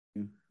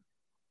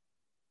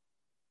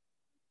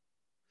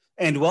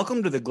And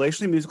welcome to the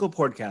Glacially Musical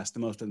Podcast, the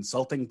most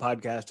insulting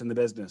podcast in the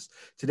business.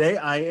 Today,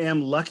 I am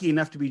lucky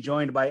enough to be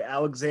joined by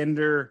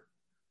Alexander.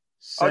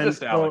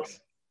 Just Alex.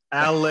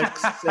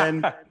 Alex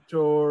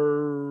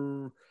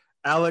Centaur.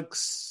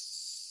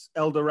 Alex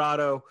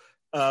Eldorado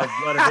of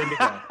Blood of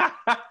Indigo.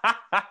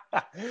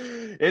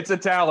 It's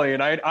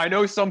Italian. I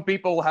know some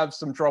people have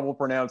some trouble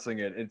pronouncing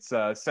it. It's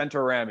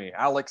Centorami,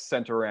 Alex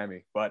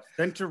Centorami. But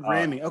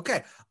Centorami.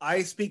 Okay.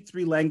 I speak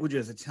 3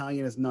 languages.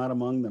 Italian is not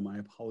among them. I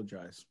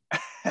apologize.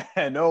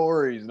 No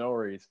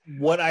worries.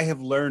 What I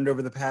have learned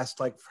over the past,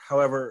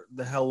 however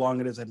the hell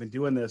long it is I've been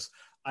doing this,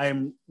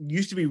 I'm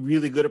used to be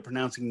really good at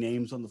pronouncing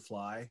names on the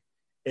fly.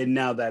 And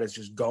now that is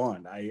just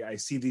gone. I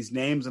see these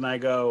names and I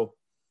go,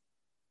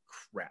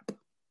 crap.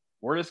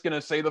 We're just going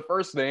to say the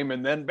first name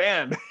and then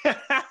bam.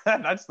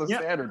 That's the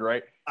standard,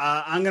 right?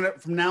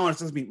 From now on,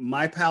 it's going to be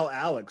my pal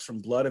Alex from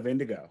Blood of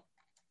Indigo.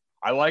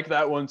 I like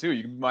that one too.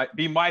 You might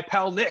be my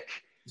pal Nick.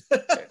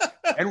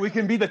 And we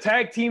can be the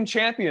tag team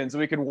champions.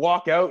 We can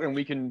walk out and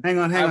we can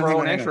have our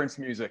own entrance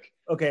music.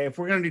 Okay, if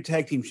we're going to do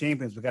tag team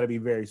champions, we got to be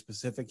very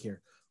specific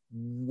here.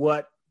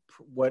 What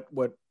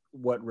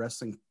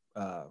wrestling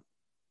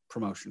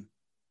promotion?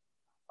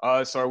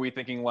 So are we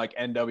thinking like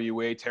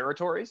NWA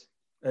territories?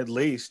 At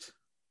least.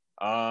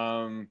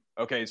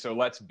 Okay, so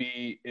let's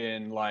be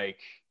in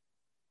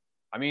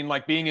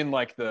being in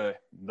the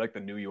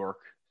New York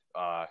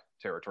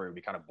territory would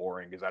be kind of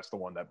boring because that's the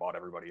one that bought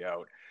everybody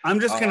out. I'm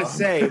just gonna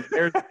say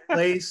there's a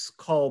place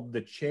called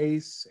The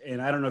Chase,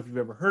 and I don't know if you've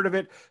ever heard of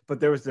it, but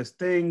there was this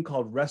thing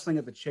called Wrestling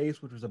at the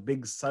Chase, which was a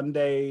big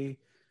Sunday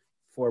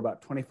for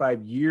about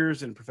 25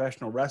 years in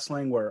professional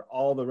wrestling, where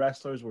all the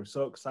wrestlers were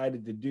so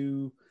excited to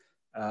do.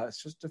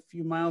 It's just a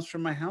few miles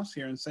from my house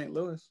here in St.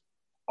 Louis.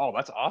 Oh,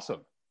 that's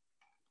awesome.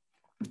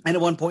 And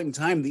at one point in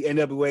time, the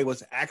NWA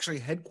was actually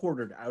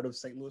headquartered out of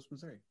St. Louis,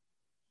 Missouri.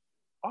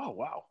 Oh,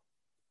 wow.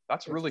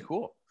 That's really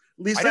cool.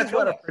 At least that's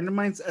what a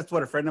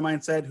friend of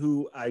mine said,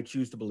 who I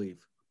choose to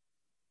believe.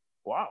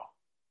 Wow.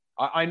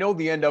 I know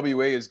the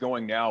NWA is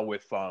going now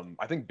with,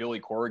 I think Billy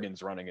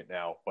Corrigan's running it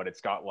now, but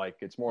it's got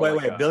it's more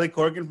Wait, Billy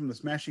Corrigan from the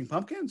Smashing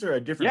Pumpkins or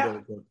a different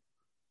Billy Corrigan?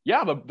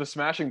 Yeah, the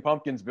Smashing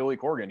Pumpkins, Billy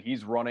Corrigan.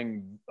 He's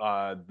running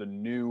the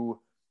new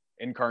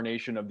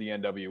incarnation of the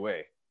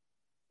NWA,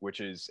 which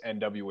is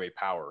NWA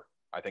Power.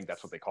 I think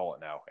that's what they call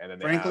it now. And then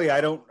frankly, I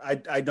don't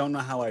know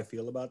how I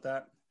feel about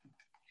that.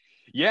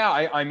 Yeah,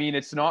 I mean,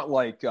 it's not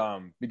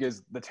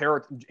because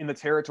in the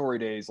territory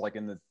days, I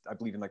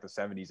believe in the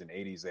 70s and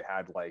 80s, they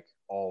had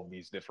all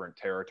these different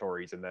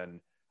territories, and then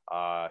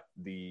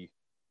the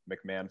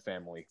McMahon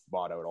family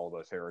bought out all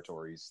those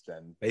territories,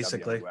 then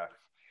basically, WWF,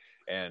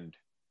 and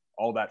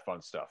all that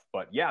fun stuff.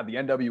 But yeah, the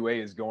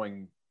NWA is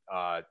going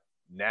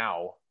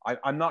now.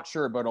 I'm not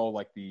sure about all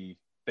the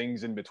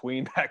things in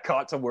between that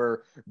got to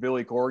where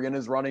Billy Corrigan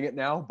is running it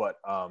now,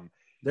 but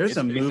there's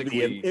a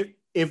movie.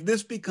 If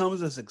this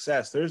becomes a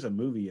success, there's a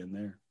movie in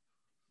there.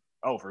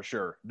 Oh, for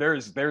sure.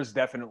 There's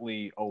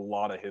definitely a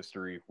lot of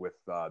history with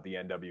the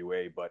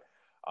NWA, but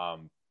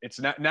it's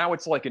now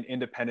it's like an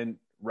independent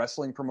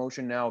wrestling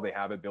promotion now. They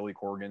have it. Billy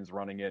Corrigan's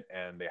running it,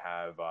 and they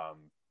have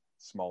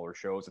smaller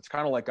shows. It's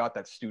kind of got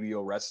that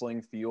studio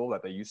wrestling feel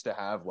that they used to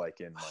have,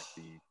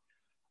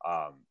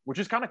 which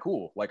is kind of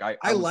cool.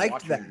 I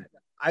liked that.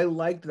 I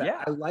liked that.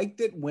 Yeah. I liked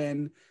it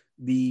when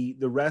the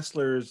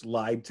wrestlers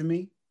lied to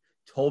me,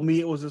 told me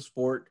it was a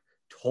sport,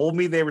 told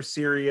me they were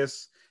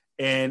serious,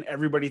 and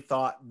everybody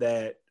thought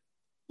that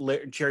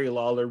Jerry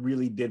Lawler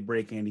really did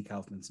break Andy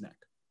Kaufman's neck.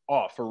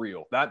 Oh, for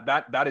real.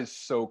 That is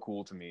so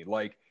cool to me.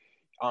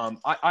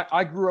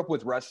 I grew up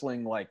with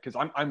wrestling, because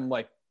I'm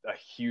a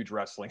huge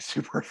wrestling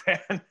super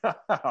fan.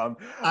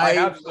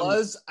 I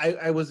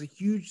was a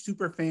huge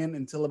super fan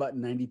until about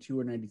 92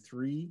 or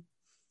 93.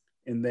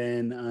 And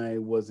then I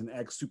was an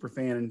super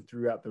fan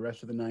throughout the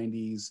rest of the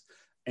 90s.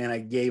 And I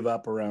gave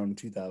up around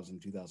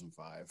 2000,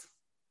 2005.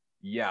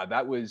 Yeah,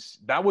 that was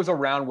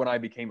around when I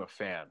became a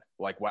fan.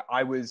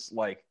 I was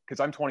because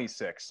I'm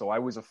 26, so I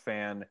was a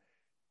fan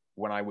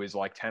when I was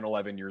 10,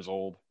 11 years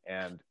old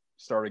and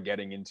started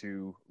getting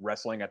into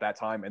wrestling at that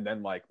time. And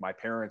then my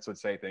parents would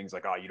say things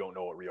like, "Oh, you don't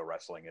know what real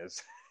wrestling is.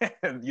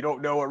 You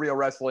don't know what real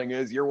wrestling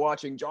is. You're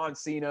watching John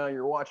Cena,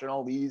 you're watching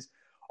all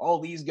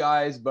these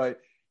guys, but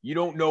you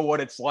don't know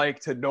what it's like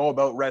to know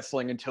about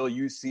wrestling until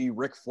you see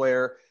Ric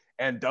Flair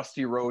and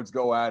Dusty Rhodes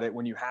go at it,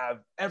 when you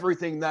have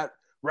everything that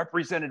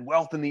represented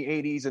wealth in the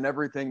 80s and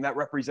everything that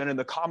represented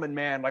the common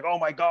man. Oh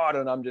my God."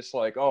 And I'm just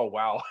oh,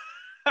 wow.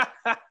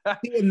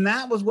 And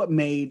that was what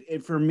made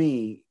it, for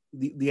me,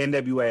 the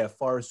NWA a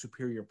far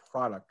superior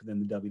product than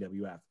the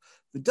WWF.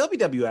 The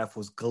WWF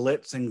was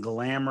glitz and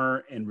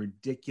glamour and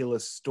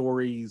ridiculous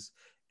stories,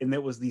 and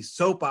it was these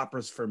soap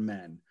operas for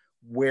men.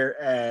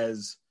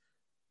 Whereas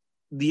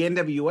the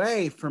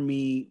NWA, for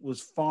me,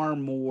 was far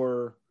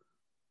more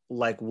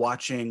like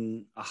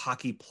watching a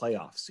hockey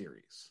playoff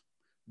series.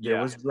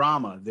 There was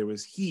drama, there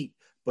was heat,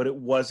 but it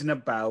wasn't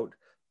about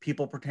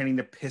people pretending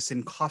to piss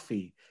in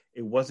coffee.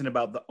 It wasn't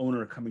about the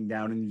owner coming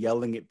down and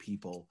yelling at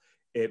people.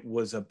 It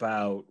was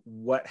about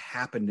what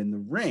happened in the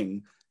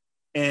ring.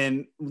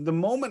 And the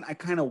moment I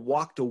kind of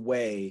walked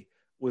away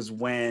was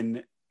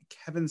when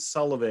Kevin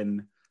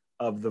Sullivan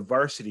of the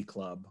Varsity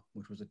Club,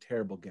 which was a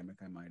terrible gimmick,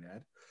 I might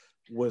add,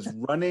 was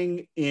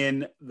running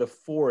in the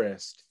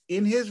forest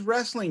in his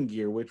wrestling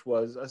gear, which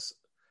was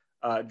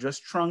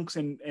just trunks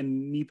and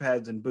knee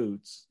pads and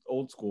boots,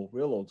 old school,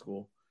 real old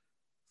school,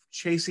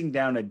 chasing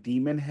down a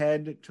demon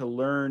head to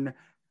learn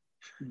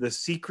the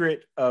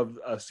secret of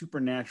a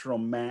supernatural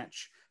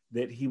match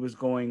that he was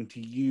going to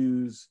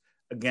use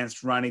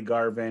against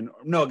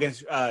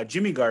against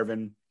Jimmy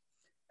Garvin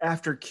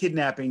after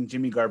kidnapping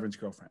Jimmy Garvin's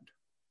girlfriend.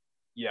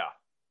 Yeah.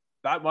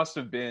 That must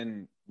have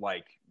been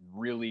like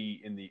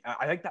really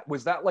I think that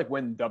was that like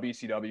when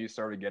WCW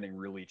started getting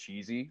really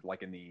cheesy,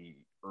 like in the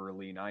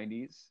early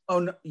 90s. Oh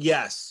no,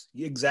 yes,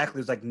 exactly.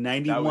 It was like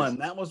 91.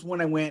 That was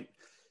when I went,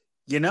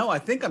 I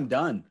think I'm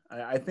done.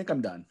 I think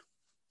I'm done.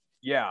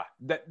 Yeah,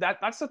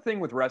 that's the thing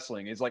with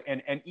wrestling is like,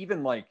 and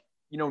even like,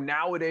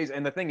 nowadays,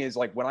 and the thing is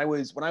like when I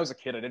was a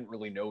kid, I didn't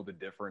really know the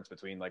difference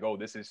between like, oh,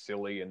 this is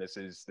silly and this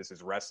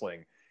is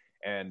wrestling.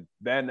 And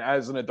then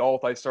as an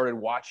adult, I started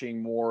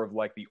watching more of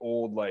like the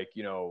old, like,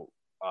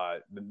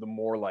 the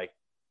more like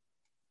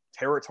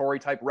territory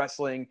type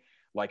wrestling,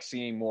 like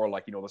seeing more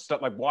like, the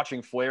stuff, like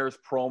watching Flair's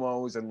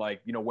promos and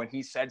like, when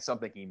he said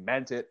something, he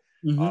meant it.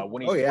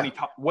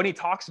 When he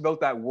talks about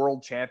that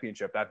world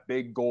championship, that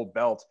big gold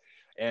belt,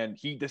 and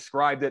he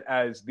described it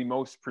as the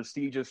most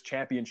prestigious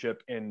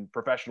championship in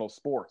professional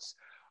sports,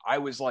 I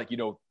was like,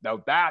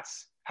 now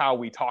that's how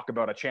we talk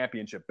about a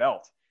championship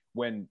belt.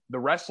 When the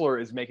wrestler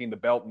is making the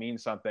belt mean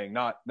something,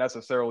 not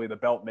necessarily the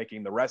belt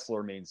making the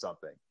wrestler mean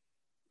something.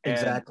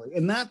 Exactly.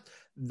 And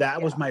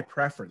that was my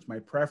preference. My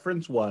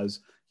preference was,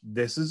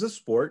 this is a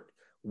sport.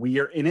 We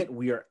are in it.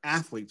 We are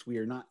athletes. We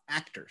are not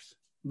actors.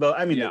 Though,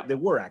 I mean, they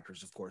were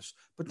actors, of course,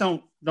 but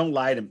don't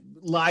lie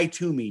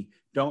to me.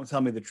 Don't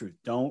tell me the truth.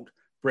 Don't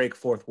break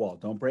fourth wall.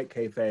 Don't break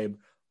kayfabe.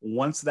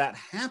 Once that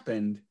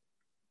happened,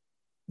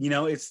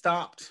 it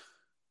stopped.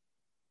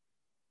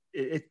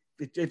 It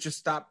just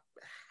stopped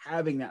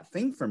having that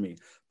thing for me.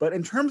 But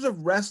in terms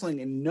of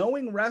wrestling and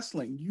knowing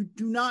wrestling, you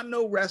do not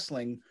know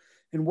wrestling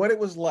and what it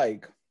was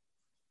like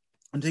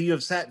until you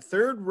have sat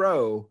third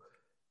row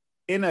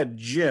in a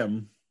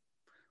gym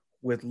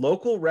with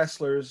local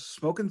wrestlers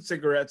smoking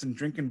cigarettes and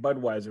drinking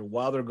Budweiser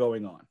while they're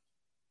going on.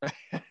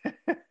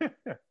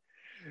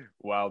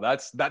 Wow,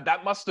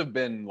 that must have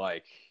been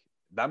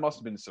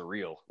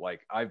surreal.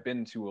 Like, I've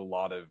been to a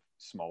lot of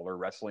smaller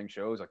wrestling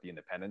shows, like the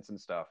independents and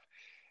stuff,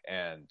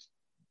 and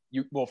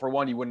for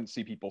one, you wouldn't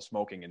see people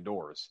smoking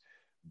indoors,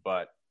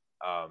 but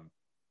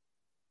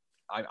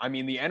I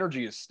mean, the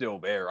energy is still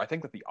there. I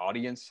think that the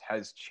audience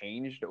has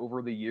changed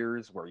over the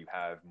years, where you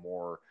have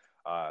more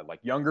like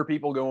younger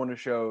people going to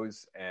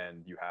shows,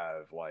 and you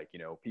have like,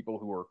 people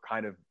who are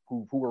kind of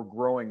who are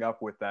growing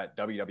up with that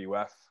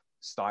WWF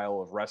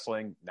style of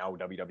wrestling, now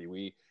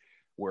WWE,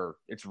 where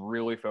it's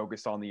really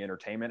focused on the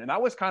entertainment. And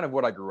that was kind of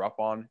what I grew up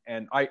on.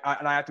 And I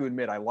have to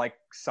admit, I like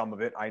some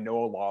of it. I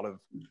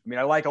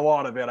like a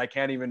lot of it. I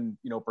can't even,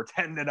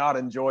 pretend to not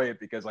enjoy it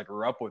because I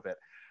grew up with it.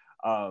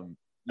 And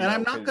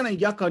I'm not going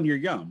to yuck on your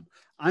yum.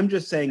 I'm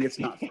just saying it's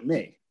not for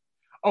me.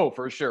 Oh,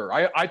 for sure.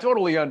 I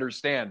totally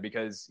understand,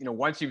 because,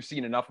 once you've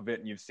seen enough of it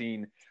and you've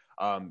seen,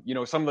 some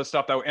of the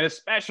stuff and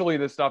especially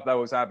the stuff that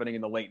was happening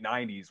in the late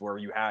 90s, where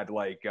you had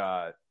like,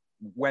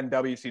 when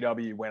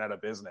WCW went out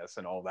of business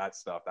and all that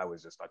stuff, that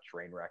was just a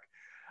train wreck.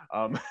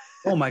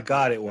 Oh my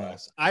God, it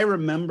was. I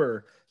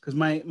remember, because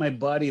my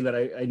buddy that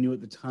I knew at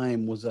the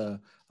time was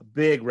a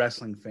big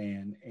wrestling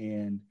fan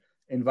and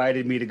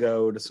invited me to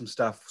go to some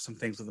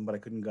things with him, but I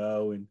couldn't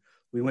go. And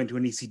we went to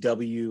an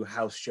ECW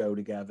house show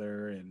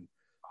together, and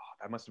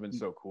that must have been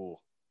so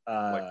cool.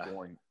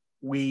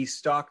 We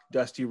stalked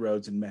Dusty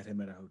Rhodes and met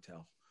him at a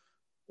hotel.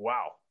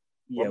 Wow.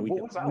 Yeah.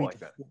 What was that like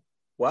then?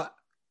 What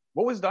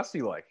was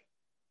Dusty like?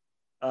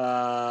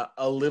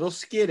 A little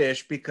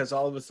skittish, because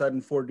all of a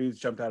sudden 4 dudes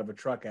jumped out of a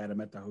truck at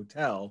him at the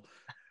hotel.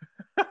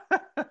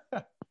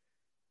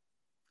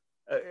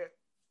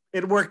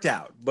 It worked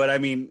out, but I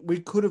mean, we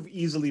could have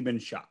easily been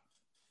shot.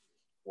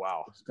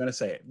 Wow. I was gonna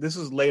say it. This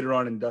was later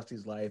on in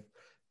Dusty's life.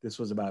 This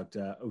was about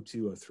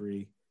 02,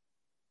 03.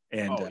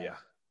 And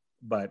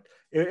but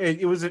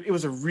it was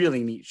a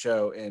really neat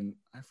show, and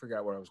I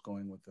forgot where I was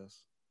going with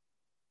this.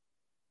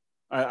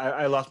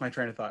 I lost my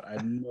train of thought. I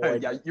have no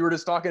idea. Yeah, you were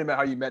just talking about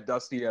how you met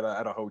Dusty at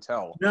a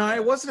hotel. No,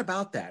 it wasn't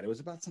about that. It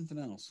was about something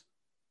else.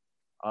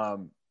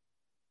 Well,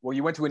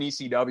 you went to an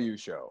ECW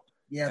show.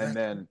 Yeah, and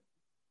then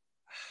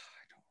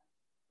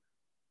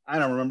I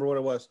don't remember what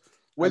it was.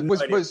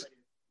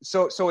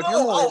 So if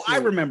you're more I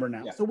remember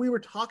now. Yeah. So we were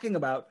talking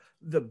about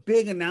the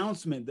big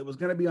announcement that was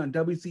going to be on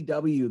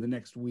WCW the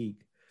next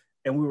week,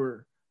 and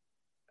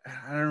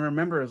I don't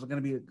remember, it was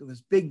going to be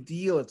this big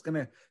deal. It's going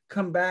to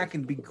come back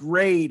and be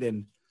great.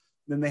 And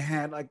then they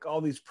had like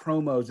all these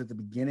promos at the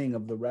beginning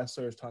of the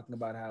wrestlers talking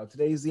about how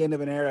today's the end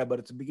of an era, but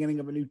it's the beginning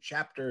of a new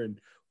chapter, and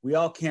we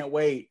all can't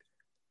wait.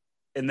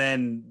 And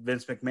then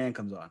Vince McMahon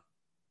comes on.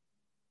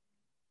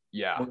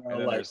 Yeah, and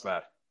then there's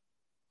that.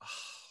 Oh,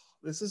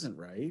 this isn't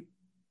right.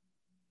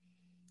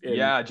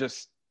 Yeah,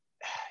 just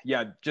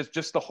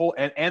just the whole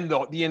and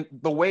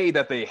the way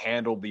that they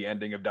handled the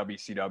ending of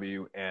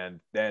WCW, and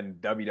then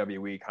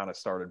WWE kind of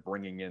started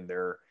bringing in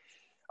their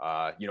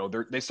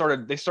they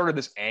started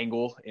this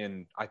angle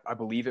in I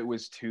believe it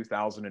was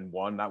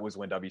 2001. That was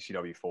when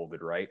WCW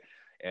folded, right?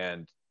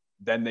 And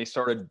then they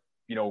started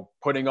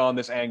putting on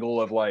this angle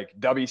of like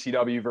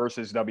WCW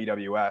versus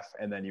WWF,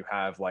 and then you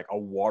have like a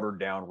watered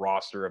down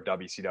roster of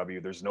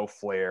WCW. There's no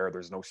Flair,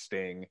 there's no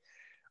Sting,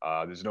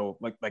 there's no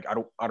like I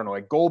don't know,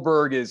 like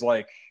Goldberg is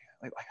like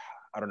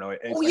I don't know.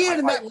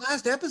 In that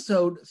last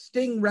episode,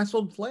 Sting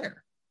wrestled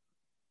Flair.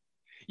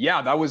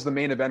 Yeah, that was the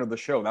main event of the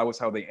show. That was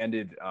how they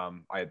ended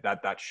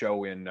that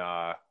show in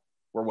where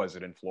was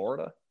it, in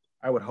Florida?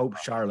 I would hope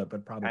Charlotte,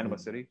 but probably Panama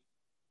City.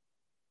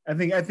 I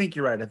think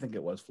you're right. I think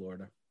it was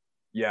Florida.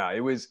 Yeah, it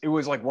was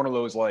like one of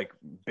those like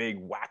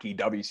big wacky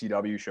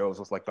WCW shows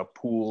with like the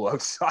pool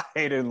outside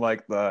and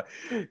like the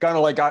kind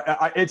of like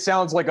it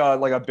sounds like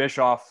a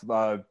Bischoff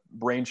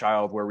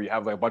brainchild, where we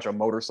have like a bunch of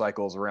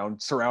motorcycles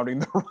around surrounding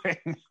the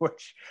ring,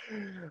 which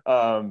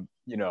one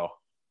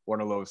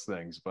of those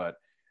things. But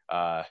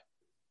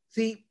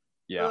see,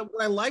 what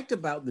I liked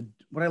about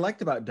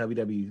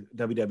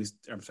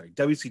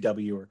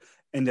WCW or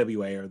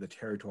NWA or the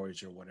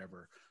territories or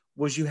whatever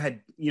was you had,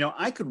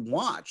 I could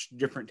watch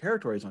different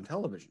territories on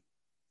television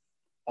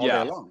all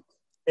day long.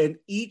 And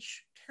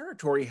each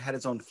territory had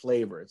its own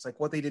flavor. It's like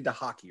what they did to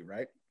hockey,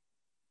 right?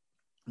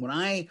 When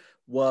I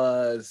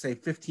was, say,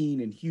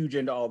 15 and huge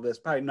into all this,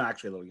 probably not,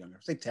 actually a little younger,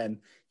 say 10,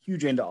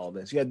 huge into all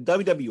this, you had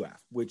WWF,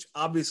 which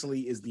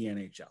obviously is the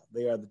NHL.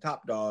 They are the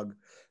top dog,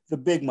 the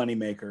big money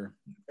maker.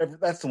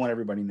 That's the one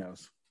everybody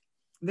knows.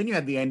 And then you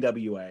had the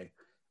NWA,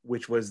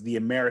 which was the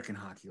American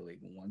Hockey League.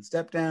 One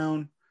step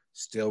down,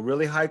 still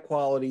really high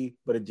quality,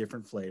 but a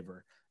different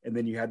flavor. And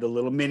then you had the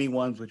little mini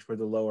ones, which were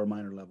the lower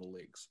minor level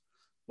leagues.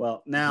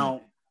 Well,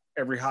 now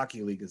every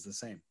hockey league is the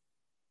same.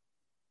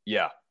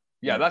 Yeah,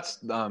 that's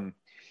I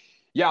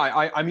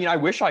mean, I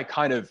wish I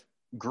kind of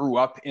grew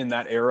up in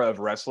that era of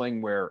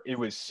wrestling where it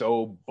was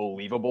so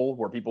believable,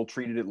 where people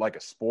treated it like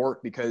a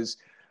sport, because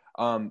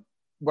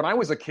when I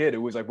was a kid, it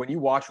was like when you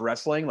watch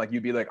wrestling, like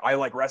you'd be like, I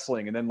like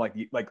wrestling. And then like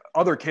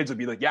other kids would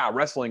be like, yeah,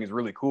 wrestling is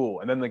really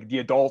cool. And then like the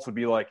adults would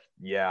be like,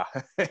 yeah,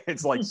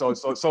 it's like, so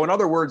in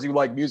other words, you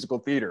like musical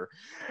theater.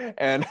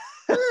 And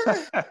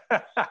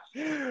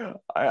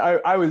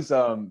I was,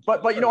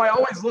 but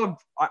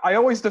I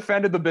always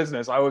defended the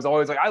business. I was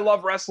always like, I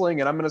love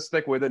wrestling and I'm going to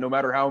stick with it no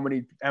matter how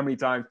many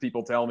times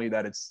people tell me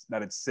that it's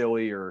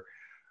silly or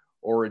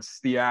it's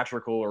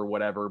theatrical or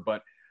whatever.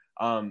 But,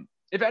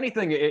 if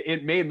anything,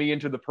 it made me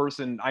into the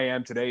person I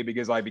am today,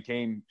 because I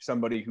became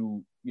somebody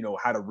who,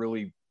 had a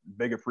really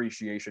big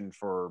appreciation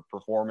for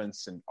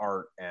performance and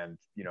art and,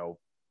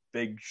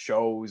 big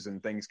shows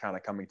and things kind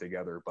of coming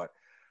together. But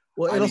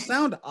it'll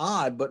sound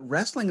odd, but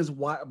wrestling is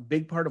a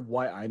big part of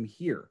why I'm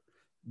here,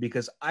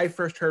 because I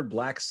first heard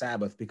Black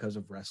Sabbath because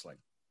of wrestling.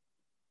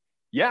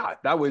 Yeah,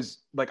 that was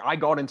like, I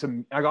got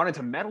into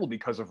metal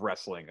because of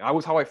wrestling. That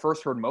was how I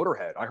first heard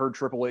Motorhead. I heard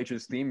Triple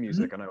H's theme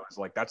music and I was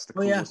like, that's the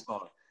coolest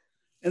song.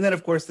 And then,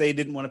 of course, they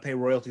didn't want to pay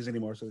royalties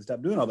anymore, so they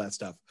stopped doing all that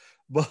stuff.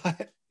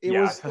 But it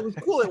was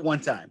cool at one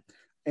time.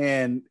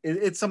 And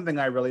it's something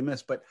I really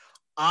miss. But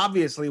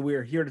obviously,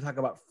 we're here to talk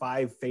about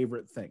 5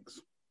 favorite things.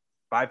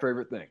 5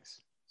 favorite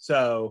things.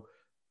 So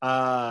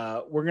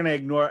we're going to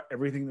ignore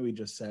everything that we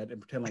just said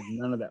and pretend like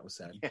none of that was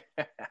said.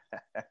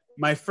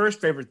 My first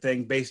favorite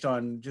thing, based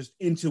on just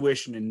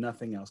intuition and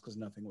nothing else, because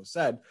nothing was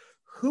said,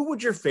 who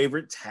would your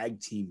favorite tag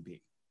team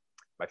be?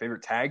 My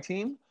favorite tag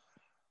team?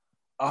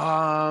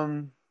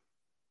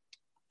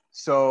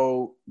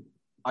 So,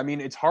 I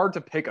mean, it's hard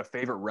to pick a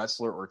favorite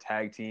wrestler or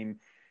tag team.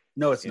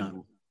 No, it's not.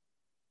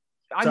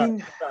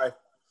 Sorry.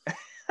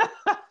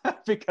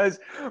 Because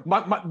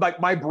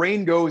my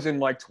brain goes in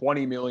like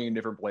 20 million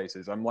different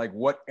places. I'm like,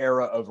 what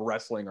era of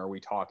wrestling are we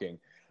talking?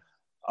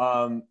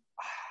 I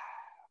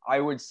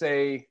would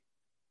say,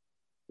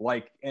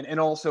 like, and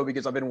also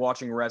because I've been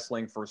watching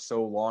wrestling for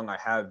so long, I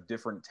have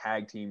different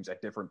tag teams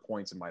at different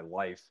points in my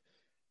life.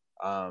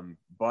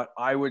 But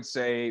I would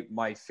say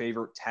my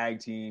favorite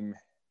tag team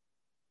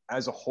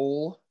as a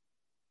whole,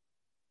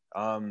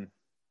 I'm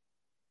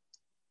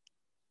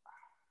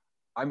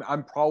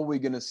probably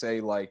going to say,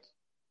 like,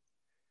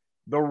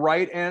 the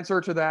right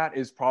answer to that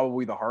is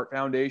probably the Hart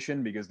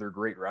Foundation, because they're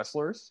great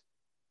wrestlers,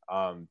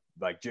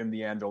 like Jim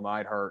the Anvil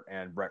Neidhart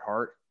and Bret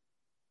Hart.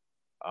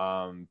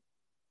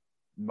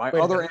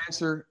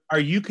 Answer. Are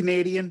you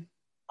Canadian?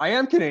 I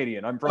am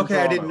Canadian. I'm from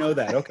Toronto. I didn't know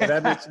that. Okay,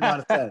 that makes a lot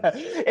of sense.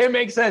 It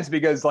makes sense,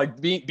 because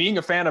like being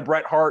a fan of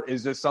Bret Hart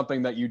is just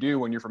something that you do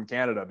when you're from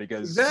Canada,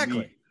 because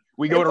exactly.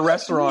 We go to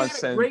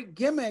restaurants. He had a great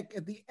gimmick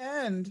at the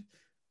end.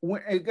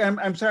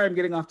 I'm sorry, I'm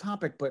getting off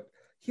topic, but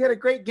he had a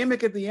great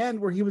gimmick at the end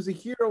where he was a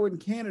hero in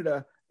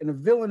Canada and a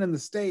villain in the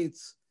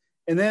States.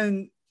 And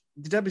then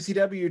the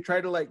WCW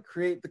tried to like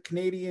create the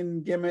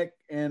Canadian gimmick,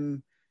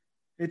 and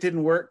it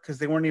didn't work because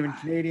they weren't even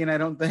Canadian, I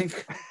don't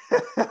think.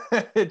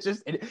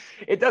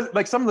 it does,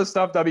 like, some of the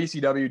stuff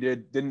WCW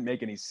didn't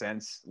make any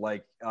sense.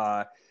 Like,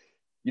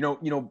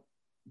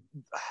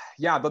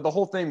 yeah, the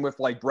whole thing with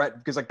like Bret,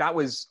 because like that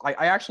was I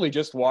actually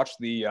just watched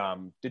the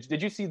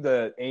did you see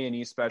the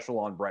A&E special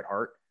on Bret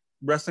Hart?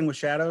 Wrestling with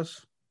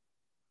Shadows.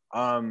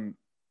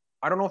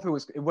 I don't know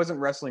if it wasn't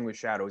Wrestling with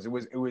Shadows. It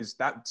was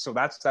that, so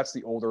that's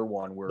the older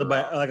one where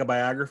Like a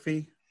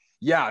biography.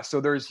 yeah, so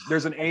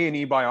there's an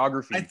A&E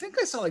biography. I think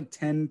I saw like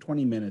 10,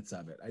 20 minutes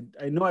of it.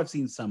 I know I've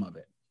seen some of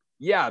it.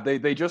 Yeah,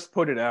 they just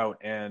put it out,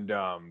 and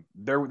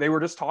they were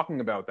just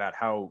talking about that,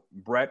 how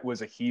Bret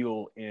was a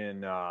heel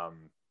in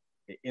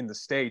the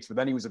States, but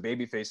then he was a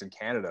babyface in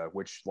Canada,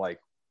 which like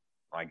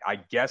I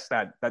guess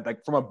that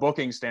like from a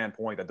booking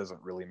standpoint, that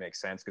doesn't really make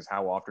sense, because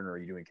how often are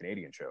you doing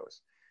Canadian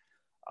shows?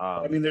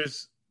 I mean,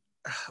 there's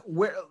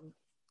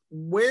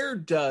where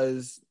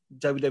does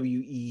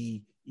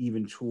WWE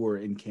even tour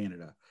in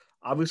Canada?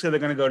 Obviously, they're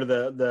going to go to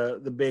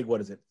the big,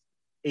 what is it,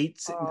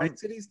 nine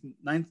cities,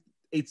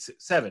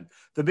 seven,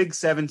 the big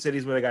 7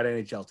 cities where they got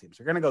NHL teams.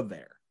 They're going to go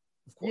there,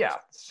 of course. Yeah,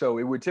 so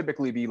it would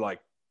typically be like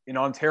in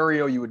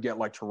Ontario, you would get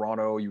like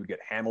Toronto, you would get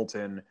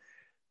Hamilton.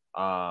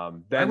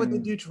 Then why would they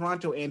do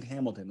Toronto and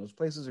Hamilton? Those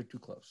places are too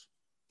close.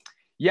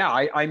 Yeah,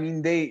 I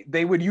mean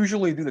they would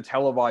usually do the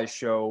televised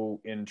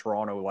show in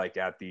Toronto, like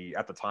at the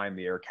time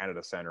the Air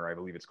Canada Centre, I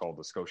believe it's called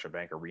the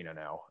Scotiabank Arena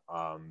now.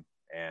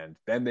 And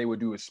then they would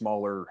do a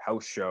smaller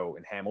house show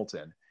in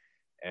Hamilton,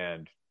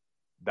 and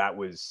that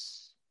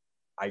was,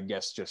 I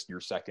guess, just your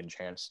second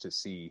chance to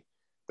see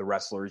the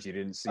wrestlers you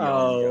didn't see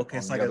on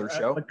the other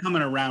show. Like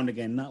coming around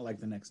again, not like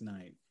the next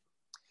night.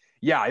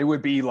 Yeah, it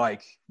would be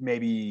like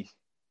maybe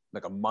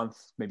like a month,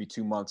 maybe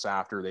 2 months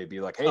after, they'd be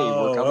like, hey,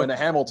 we're coming to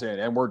Hamilton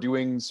and we're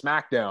doing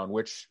SmackDown,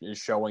 which is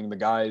showing the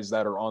guys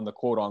that are on the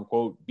quote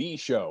unquote B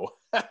show.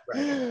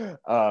 Right.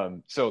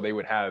 So they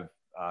would have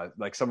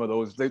like some of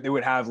those, they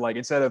would have like,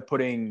 instead of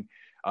putting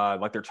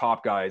like their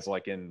top guys,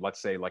 like in,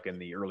 let's say like in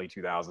the early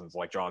 2000s,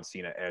 like John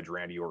Cena, Edge,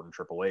 Randy Orton,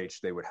 Triple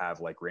H, they would have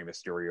like Rey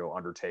Mysterio,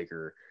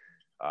 Undertaker,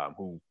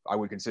 who I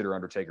would consider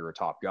Undertaker a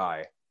top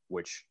guy,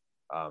 which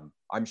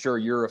I'm sure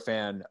you're a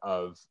fan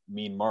of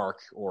Mean Mark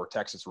or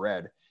Texas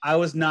Red. I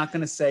was not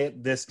going to say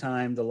it this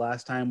time. The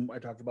last time I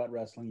talked about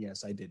wrestling,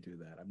 yes, I did do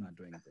that. I'm not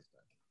doing it this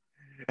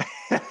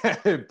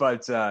time.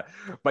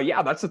 But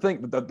yeah, that's the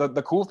thing.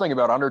 The cool thing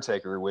about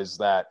Undertaker was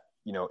that,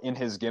 you know, in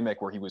his gimmick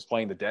where he was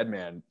playing the dead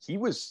man, he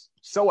was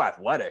so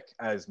athletic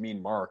as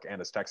Mean Mark and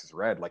as Texas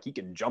Red. Like, he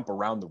can jump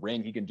around the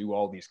ring. He can do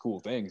all these cool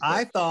things.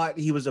 I thought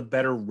he was a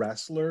better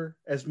wrestler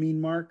as Mean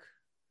Mark.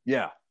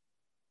 Yeah.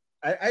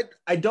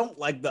 I don't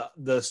like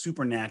the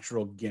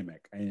supernatural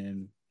gimmick,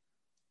 and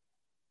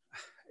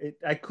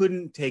I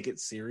couldn't take it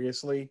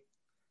seriously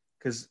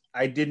because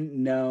I didn't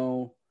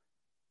know.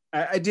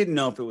 I didn't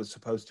know if it was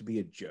supposed to be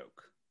a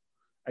joke.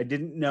 I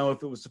didn't know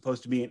if it was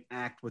supposed to be an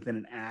act within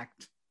an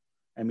act.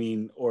 I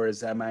mean, or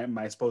am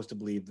I supposed to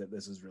believe that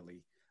this is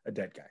really a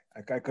dead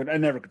guy? I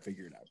never could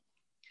figure it out.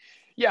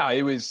 Yeah,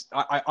 it was.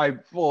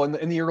 Well,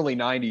 in the early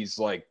 '90s,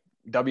 like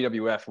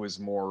WWF was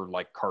more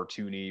like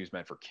cartoony. It was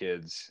meant for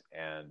kids,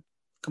 and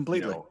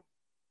completely. You know,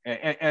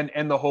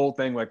 and the whole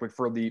thing, like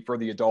for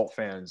the adult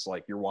fans,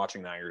 like you're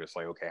watching that, you're just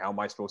like, okay, how am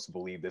I supposed to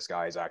believe this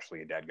guy is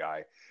actually a dead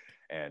guy?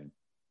 And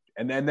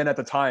then at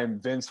the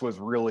time, Vince was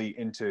really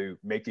into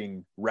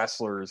making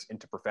wrestlers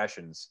into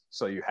professions.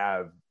 So you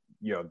have,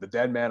 you know, the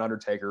dead man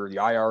Undertaker, the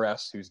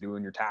IRS who's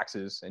doing your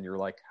taxes, and you're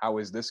like, how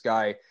is this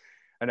guy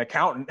an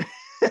accountant?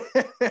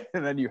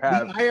 And then you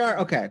have the IR.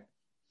 Okay,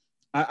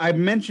 I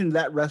mentioned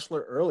that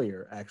wrestler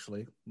earlier,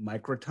 actually,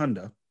 Mike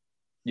Rotunda.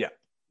 Yeah.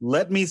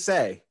 Let me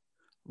say,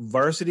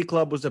 Varsity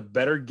Club was a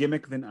better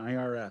gimmick than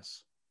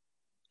IRS.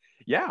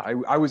 Yeah,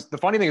 I was. The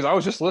funny thing is, I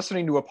was just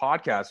listening to a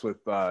podcast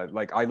with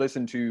I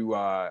listened to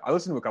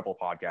a couple of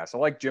podcasts. I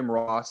like Jim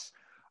Ross.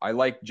 I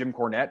like Jim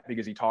Cornette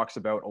because he talks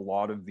about a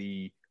lot of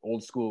the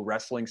old school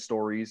wrestling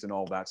stories and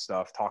all that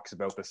stuff. Talks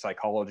about the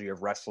psychology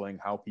of wrestling,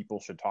 how people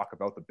should talk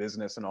about the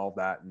business and all of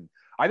that. And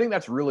I think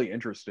that's really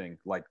interesting.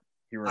 Like,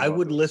 I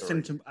would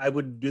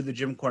do the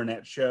Jim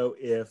Cornette show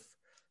if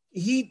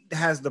he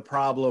has the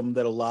problem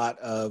that a lot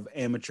of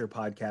amateur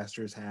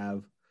podcasters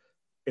have,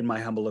 in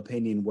my humble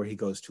opinion, where he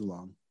goes too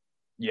long.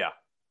 Yeah.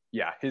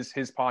 His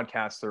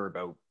podcasts are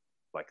about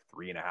like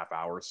 3.5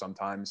 hours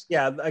sometimes.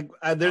 Yeah,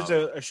 there's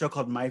a show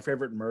called My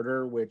Favorite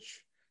Murder,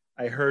 which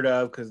I heard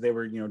of because they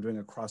were, you know, doing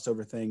a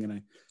crossover thing, and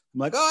I'm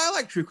like, oh, I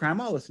like true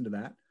crime. I'll listen to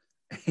that.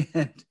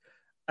 And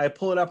I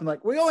pull it up and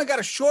like, we only got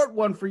a short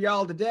one for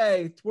y'all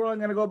today. We're only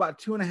going to go about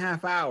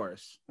 2.5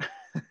 hours.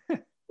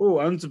 Ooh,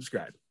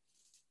 unsubscribe.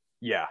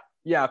 Yeah.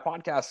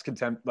 Podcasts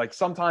can like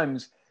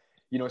sometimes,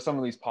 you know, some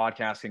of these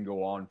podcasts can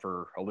go on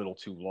for a little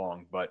too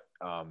long, but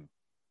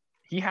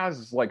he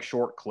has like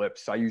short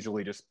clips. I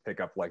usually just pick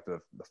up like the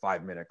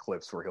 5-minute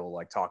clips where he'll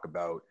like talk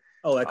about.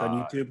 Oh, like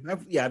on YouTube?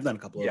 I've done a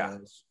couple of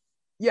those.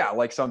 Yeah,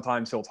 like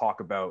sometimes he'll talk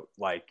about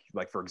like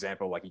for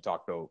example, like he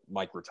talked about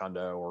Mike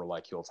Rotunda, or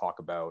like he'll talk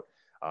about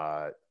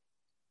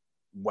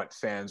what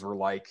fans were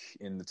like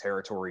in the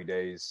territory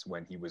days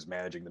when he was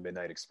managing the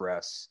Midnight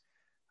Express.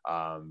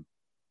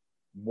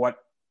 What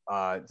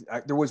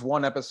there was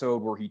one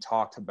episode where he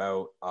talked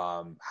about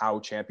how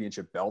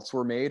championship belts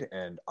were made,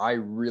 and I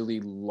really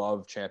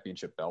love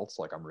championship belts.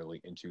 Like, I'm really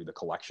into the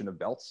collection of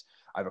belts.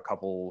 I have a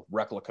couple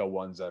replica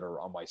ones that are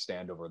on my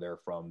stand over there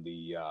from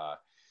the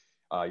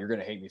you're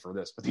gonna hate me for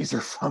this, but these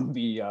are from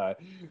the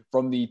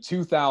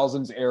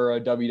 2000s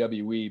era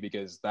WWE,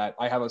 because that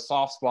I have a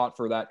soft spot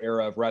for that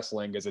era of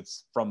wrestling because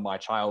it's from my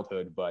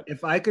childhood. But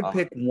if I could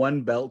pick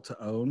one belt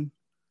to own,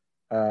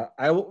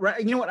 I will.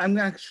 You know what? I'm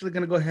actually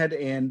going to go ahead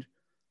and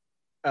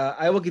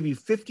I will give you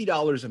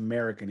 $50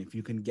 American if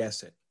you can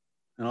guess it.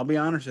 And I'll be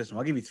honest with you,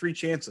 I'll give you 3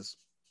 chances.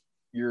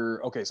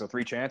 So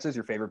 3 chances.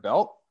 Your favorite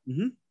belt?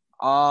 Mm-hmm.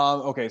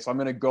 Okay, so I'm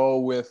gonna go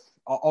with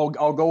I'll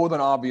go with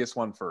an obvious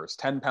one first.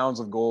 10 pounds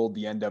of gold,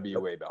 the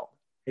NWA belt.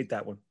 Hate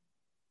that one.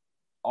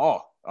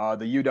 Oh,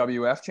 the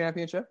UWF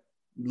championship.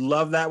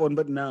 Love that one,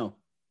 but no.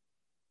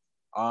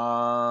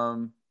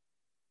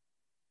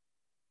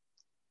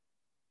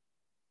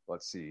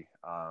 Let's see.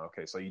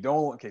 Okay, so you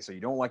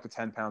don't like the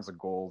 10 pounds of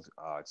gold.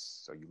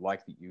 So you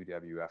like the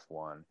UWF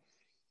one.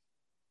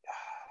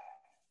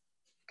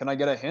 Can I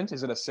get a hint?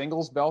 Is it a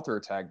singles belt or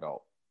a tag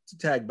belt? It's a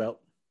tag belt.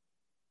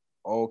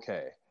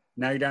 Okay.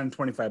 Now you're down to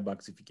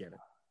 $25 if you get it.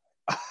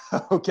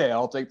 Okay,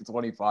 I'll take the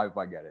 25 if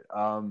I get it.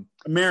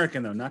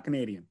 American though, not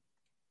Canadian.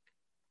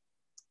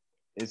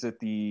 Is it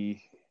the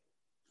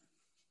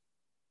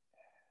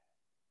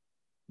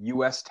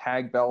U.S.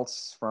 tag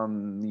belts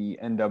from the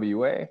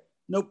NWA?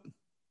 Nope.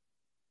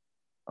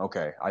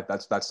 Okay,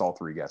 that's all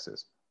 3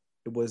 guesses.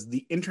 It was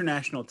the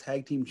International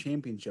Tag Team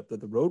Championship that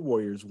the Road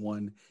Warriors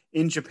won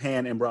in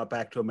Japan and brought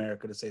back to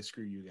America to say,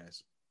 screw you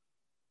guys.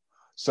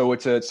 So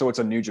it's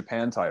a New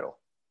Japan title.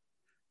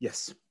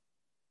 Yes.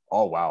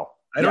 Oh, wow.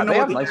 I don't know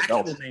what the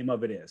actual name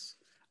of it is.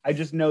 I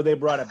just know they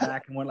brought it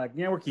back and went like,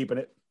 yeah, we're keeping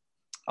it.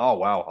 Oh,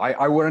 wow.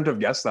 I wouldn't have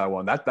guessed that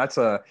one. But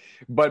yeah,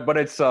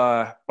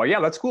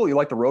 that's cool. You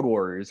like the Road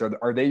Warriors.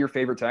 Are they your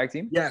favorite tag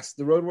team? Yes,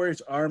 the Road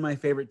Warriors are my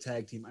favorite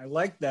tag team. I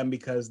like them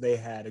because they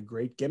had a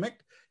great gimmick.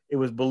 It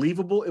was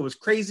believable. It was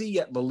crazy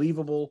yet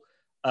believable.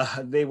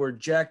 They were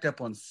jacked up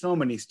on so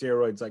many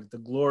steroids, like the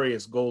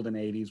glorious golden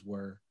 80s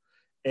were.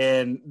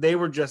 And they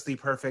were just the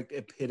perfect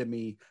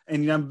epitome.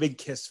 And I'm a big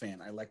Kiss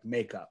fan. I like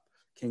Makeup,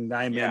 King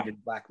Diamond,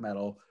 and black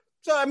metal.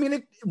 So, I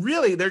mean,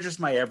 they're just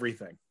my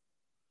everything.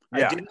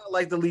 Yeah. I did not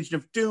like the Legion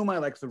of Doom. I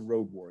liked the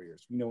Road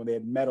Warriors. When they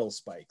had metal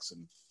spikes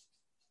and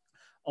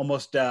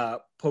almost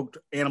poked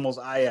Animal's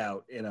eye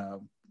out in a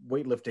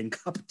weightlifting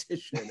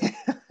competition.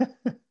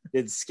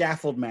 Did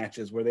scaffold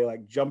matches where they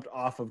like jumped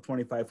off of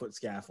 25-foot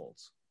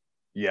scaffolds.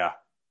 Yeah,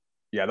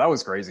 that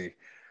was crazy.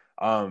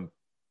 Have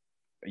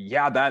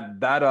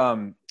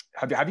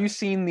you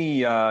seen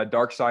the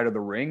Dark Side of the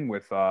Ring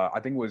with I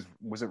think was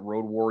it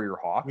Road Warrior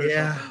Hawk?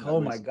 Yeah.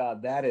 My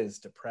God, that is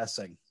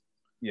depressing.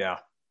 Yeah.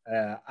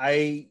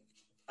 I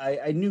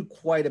knew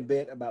quite a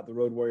bit about the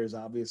Road Warriors,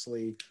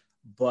 obviously,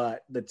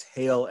 but the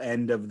tail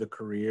end of the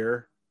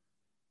career,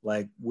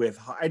 like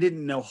I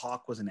didn't know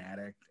Hawk was an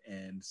addict,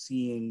 and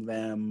seeing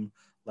them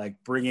like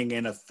bringing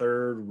in a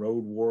third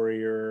Road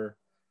Warrior,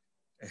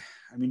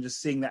 I mean,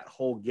 just seeing that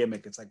whole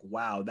gimmick, it's like,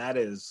 wow, that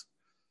is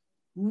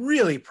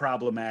really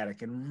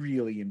problematic and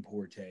really in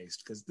poor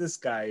taste, because this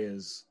guy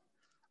is,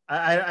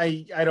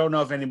 I don't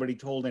know if anybody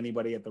told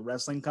anybody at the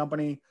wrestling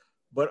company,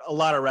 but a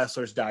lot of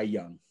wrestlers die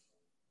young.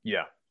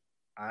 Yeah.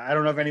 I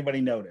don't know if anybody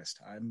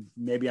noticed.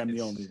 Maybe I'm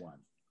the only one.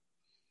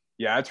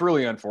 Yeah, it's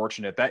really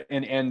unfortunate that,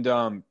 and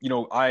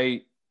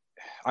I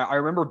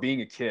remember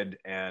being a kid,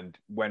 and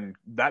when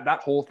that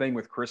whole thing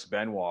with Chris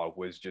Benoit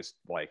was just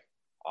like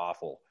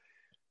awful,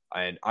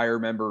 and I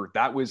remember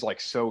that was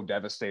like so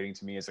devastating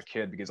to me as a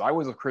kid, because I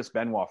was a Chris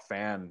Benoit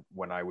fan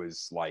when I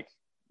was like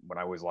 10,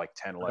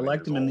 11. I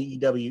liked him in the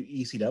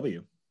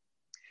ECW.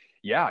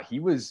 Yeah, he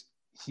was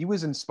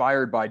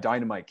inspired by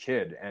Dynamite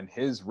Kid, and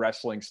his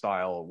wrestling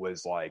style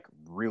was like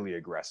really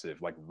aggressive,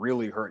 like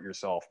really hurt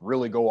yourself,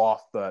 really go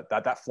off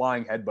that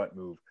flying headbutt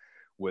move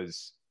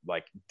was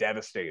like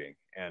devastating.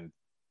 And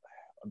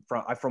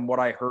from what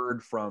I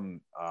heard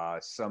from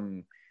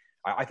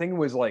I think it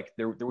was like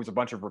there was a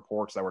bunch of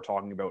reports that were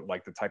talking about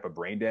like the type of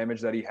brain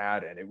damage that he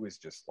had, and it was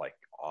just like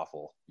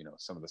awful,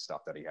 some of the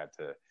stuff that he had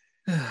to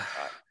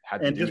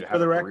and just for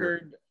the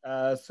record,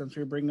 since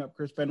we're bringing up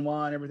Chris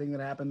Benoit and everything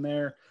that happened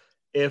there,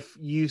 if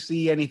you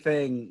see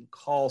anything,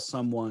 call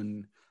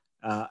someone.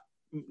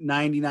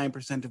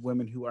 99% of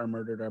women who are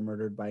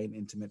murdered by an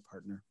intimate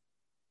partner.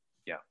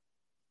 Yeah.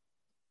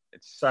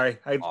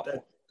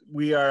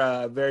 We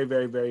are a very,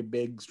 very, very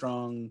big,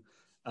 strong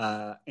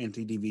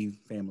anti-DV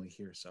family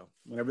here. So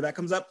whenever that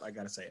comes up, I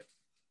got to say it.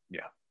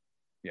 Yeah.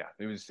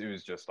 It was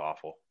just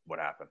awful what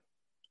happened.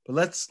 But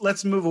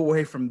let's move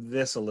away from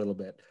this a little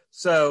bit.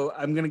 So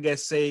I'm going to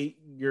say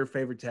your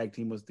favorite tag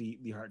team was the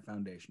Hart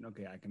Foundation.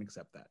 Okay, I can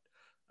accept that.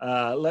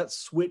 Let's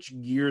switch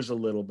gears a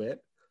little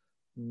bit.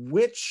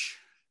 Which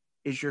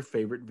is your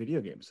favorite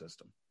video game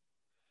system?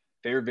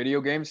 Favorite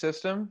video game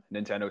system?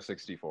 Nintendo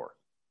 64.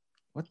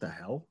 What the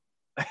hell?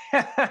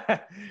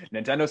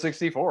 Nintendo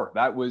 64.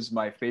 That was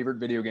my favorite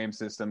video game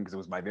system because it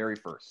was my very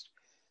first.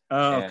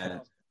 Oh, okay.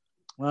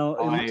 Well,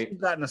 at least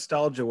you've got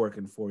nostalgia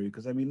working for you,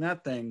 because I mean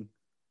that thing.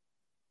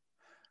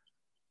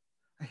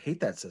 I hate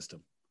that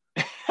system.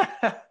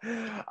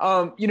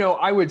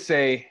 I would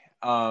say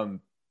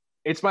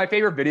it's my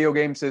favorite video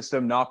game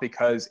system, not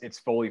because it's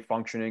fully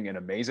functioning and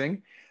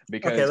amazing.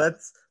 Because okay,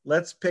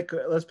 let's pick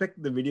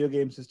the video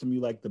game system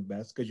you like the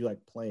best because you like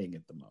playing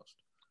it the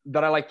most.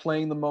 That I like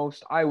playing the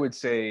most, I would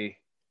say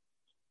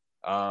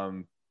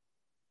the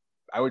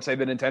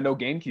Nintendo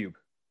GameCube.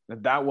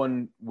 That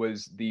one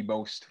was the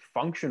most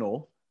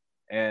functional,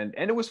 and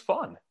it was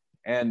fun.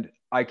 And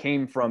I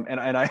came from and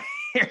I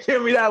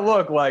give me that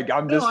look like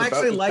I'm just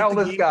about to tell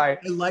this guy.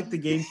 I like the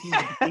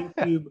GameCube. The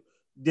GameCube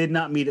did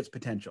not meet its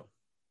potential.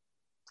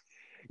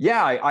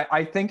 Yeah,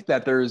 I think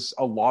that there's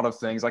a lot of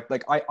things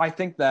I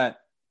think that,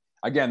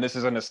 again, this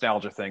is a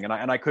nostalgia thing, and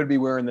I could be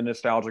wearing the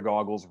nostalgia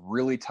goggles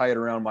really tight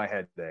around my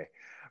head today,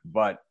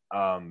 but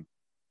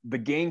the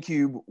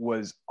GameCube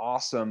was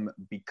awesome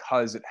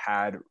because it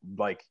had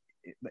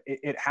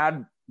it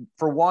had,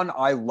 for one,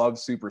 I love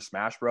Super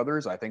Smash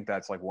Brothers. I think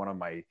that's like one of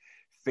my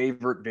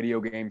favorite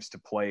video games to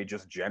play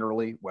just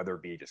generally, whether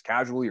it be just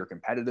casually or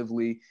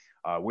competitively.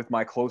 With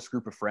my close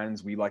group of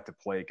friends, we like to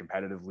play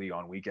competitively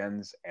on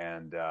weekends,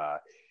 and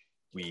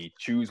we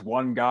choose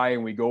one guy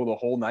and we go the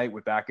whole night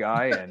with that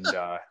guy, and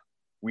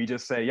we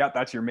just say, "Yeah,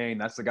 that's your main.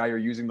 That's the guy you're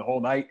using the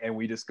whole night," and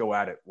we just go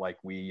at it. Like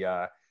we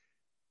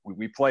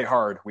play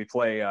hard. We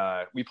play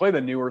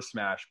the newer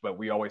Smash, but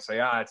we always say,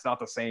 it's not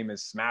the same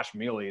as Smash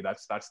Melee.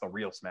 That's the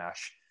real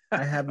Smash.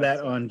 I have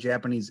that on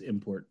Japanese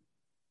import.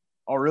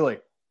 Oh, really?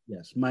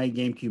 Yes, my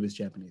GameCube is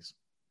Japanese.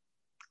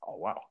 Oh,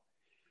 wow.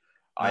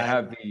 I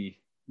have the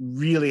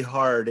really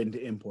hard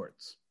into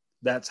imports.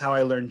 That's how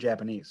I learned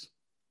Japanese.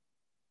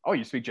 Oh,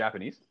 you speak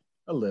Japanese?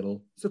 A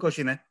little.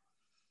 Sukoshine.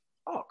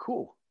 Oh,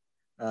 cool.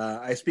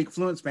 I speak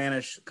fluent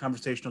Spanish,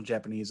 conversational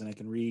Japanese, and I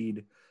can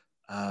read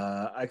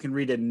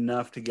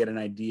enough to get an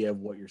idea of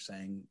what you're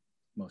saying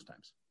most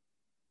times.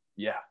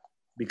 Yeah.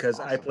 Because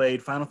awesome. I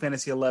played Final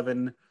Fantasy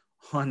XI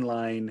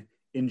online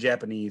in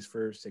Japanese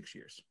for 6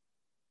 years.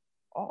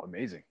 Oh,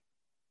 amazing.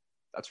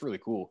 That's really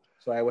cool.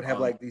 So I would have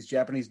like these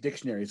Japanese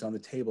dictionaries on the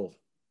table,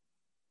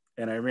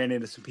 and I ran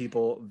into some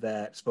people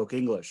that spoke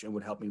English and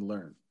would help me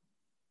learn.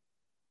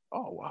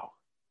 Oh, wow.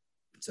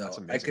 So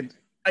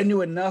I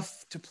knew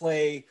enough to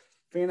play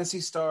Phantasy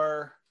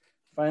Star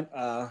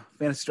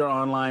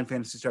Online,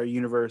 Phantasy Star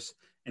Universe,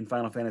 and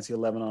Final Fantasy XI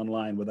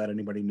Online without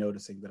anybody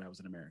noticing that I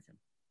was an American.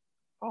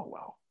 Oh,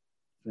 wow.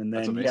 And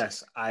then,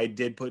 yes, I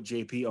did put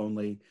JP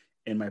only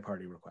in my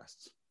party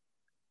requests.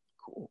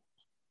 Cool.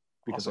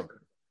 Because awesome.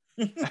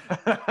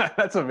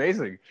 That's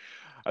amazing.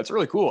 That's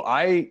really cool.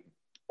 I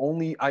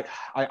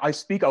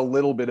speak a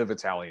little bit of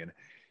Italian,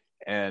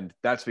 and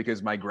that's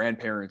because my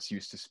grandparents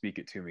used to speak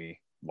it to me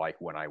like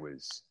when I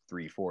was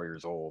 3-4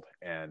 years old,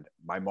 and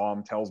my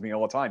mom tells me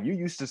all the time, "You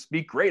used to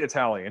speak great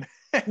Italian."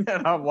 And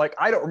I'm like,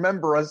 I don't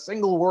remember a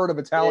single word of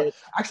Italian.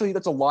 Actually,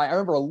 that's a lie. I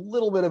remember a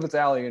little bit of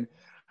Italian.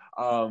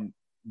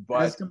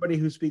 But as somebody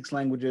who speaks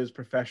languages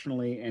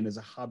professionally and as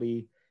a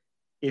hobby,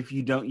 if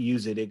you don't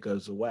use it, it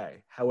goes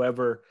away.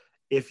 However,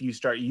 if you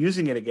start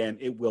using it again,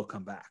 it will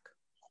come back.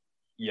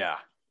 Yeah.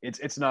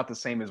 It's not the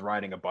same as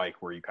riding a bike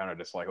where you kind of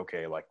just like,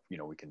 okay, like,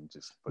 we can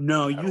just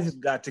no, you have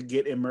got to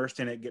get immersed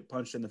in it, get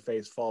punched in the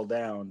face, fall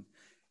down,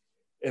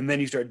 and then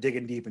you start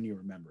digging deep and you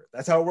remember it.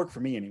 That's how it worked for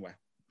me anyway.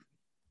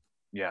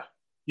 Yeah.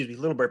 Excuse me,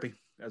 a little burpy,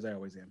 as I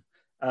always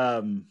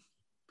am.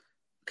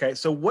 Okay,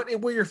 so what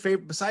were your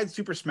favorite, besides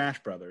Super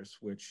Smash Brothers,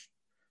 which,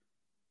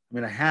 I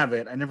mean, I have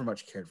it. I never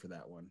much cared for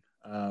that one.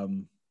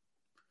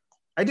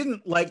 I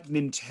didn't like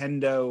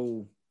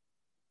Nintendo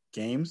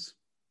games,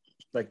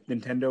 like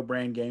Nintendo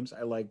brand games.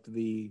 I liked for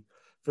the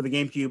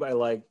GameCube, I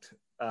liked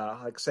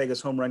like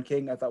Sega's Home Run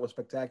King. I thought was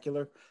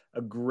spectacular.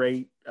 A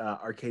great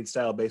arcade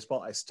style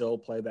baseball. I still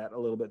play that a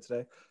little bit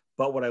today.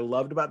 But what I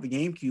loved about the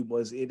GameCube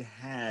was it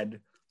had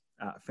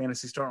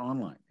Phantasy Star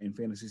Online and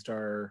Phantasy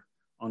Star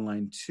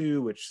Online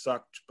 2, which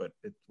sucked, but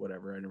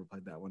whatever. I never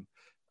played that one.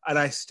 And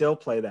I still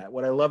play that.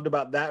 What I loved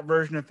about that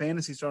version of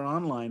Phantasy Star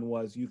Online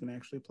was you can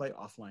actually play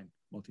offline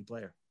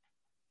multiplayer.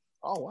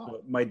 Oh, wow.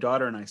 So my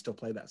daughter and I still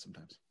play that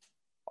sometimes.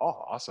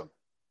 Oh, awesome.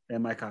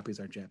 And my copies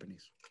are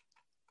Japanese.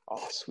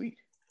 Oh, sweet.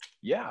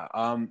 Yeah.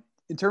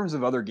 In terms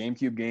of other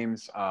GameCube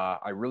games,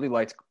 I really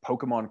liked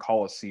Pokemon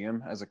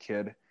Coliseum as a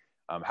kid.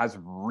 Has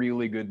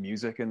really good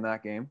music in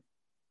that game.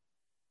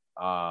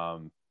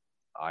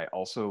 I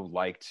also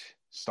liked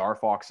Star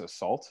Fox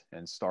Assault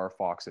and Star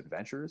Fox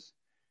Adventures.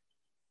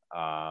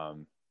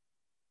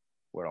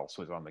 What else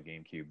was on the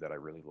GameCube that I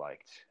really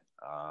liked?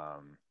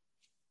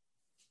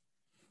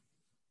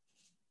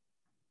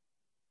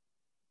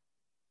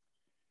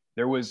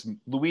 There was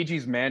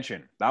Luigi's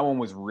Mansion. That one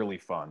was really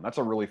fun. That's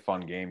a really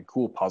fun game.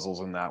 Cool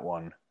puzzles in that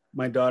one.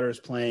 My daughter's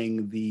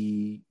playing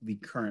the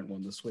current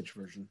one, the Switch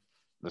version.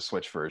 The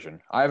Switch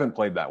version. I haven't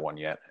played that one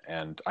yet,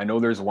 and I know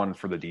there's one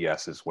for the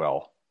DS as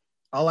well.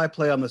 All I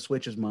play on the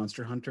Switch is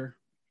Monster Hunter.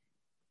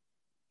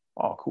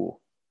 Oh, cool.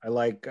 I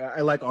like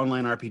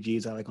online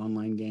RPGs. I like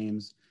online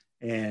games,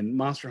 and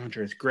Monster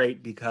Hunter is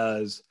great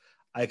because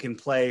I can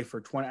play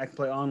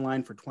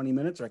online for 20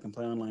 minutes, or I can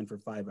play online for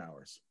 5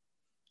 hours.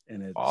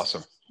 And it's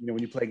Awesome. when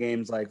you play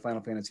games like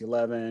Final Fantasy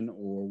 11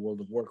 or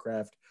World of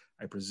Warcraft,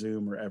 I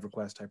presume, or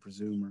EverQuest, I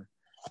presume, or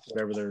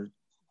whatever their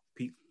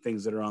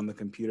things that are on the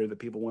computer that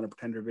people want to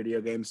pretend are video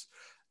games,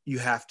 you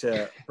have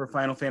to, for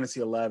Final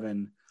Fantasy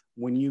 11,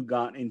 when you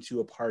got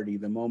into a party,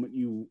 the moment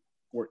you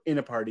were in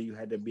a party, you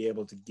had to be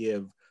able to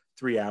give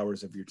 3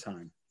 hours of your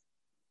time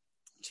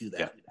to that.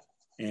 Yeah.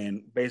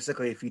 And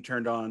basically,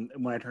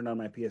 when I turned on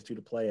my PS2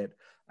 to play it,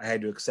 I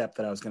had to accept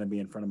that I was going to be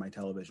in front of my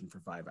television for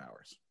 5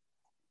 hours.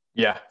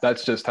 Yeah,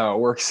 that's just how it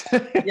works.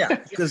 Yeah,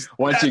 because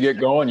once you get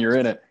going, you're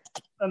in it.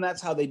 And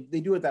that's how they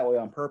do it that way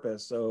on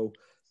purpose. So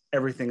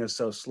everything is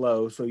so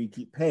slow. So you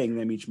keep paying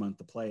them each month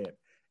to play it.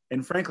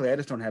 And frankly, I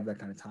just don't have that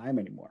kind of time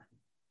anymore.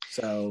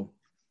 So.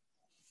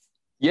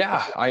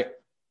 Yeah, I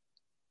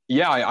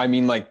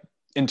mean, like,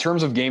 in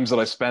terms of games that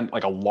I spent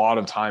like a lot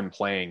of time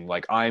playing,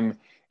 like I'm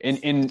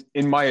in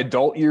my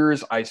adult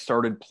years, I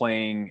started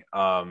playing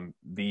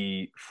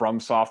the From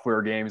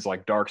Software games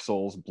like Dark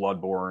Souls,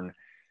 Bloodborne,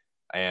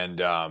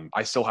 and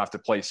I still have to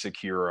play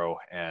Sekiro,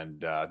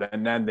 and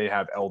then they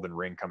have Elden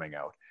Ring coming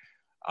out.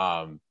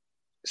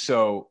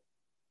 So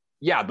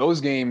yeah, those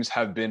games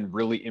have been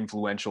really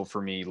influential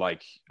for me,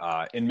 like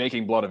in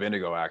making Blood of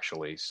Indigo,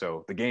 actually.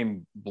 So the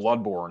game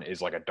Bloodborne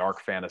is like a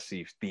dark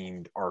fantasy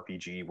themed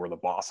RPG where the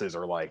bosses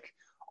are like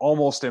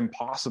almost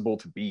impossible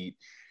to beat.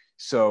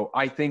 So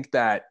I think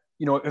that,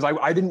 because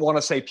I didn't want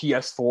to say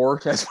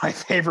PS4 as my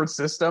favorite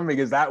system,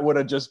 because that would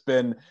have just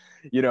been,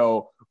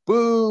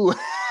 boo.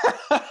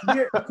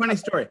 Here, funny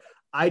story.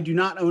 I do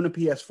not own a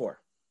PS4.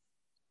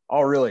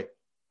 Oh, really?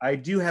 I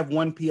do have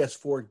one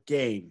PS4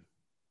 game.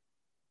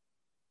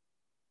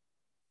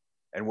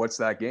 And what's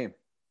that game?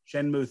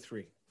 Shenmue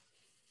 3.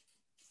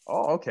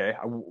 Oh, okay.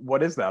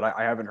 What is that?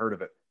 I haven't heard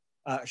of it.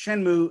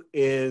 Shenmue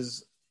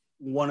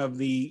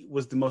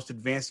was the most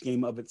advanced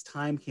game of its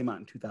time. Came out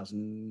in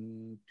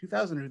 2000 or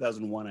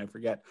 2001, I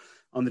forget,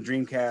 on the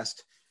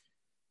Dreamcast.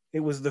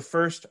 It was the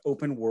first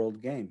open world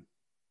game.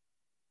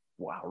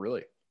 Wow,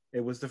 really?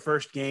 It was the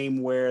first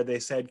game where they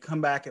said,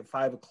 come back at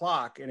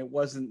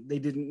 5:00. And they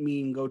didn't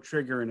mean go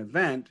trigger an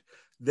event.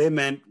 They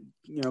meant,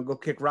 go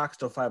kick rocks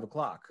till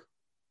 5:00.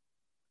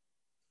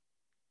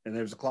 And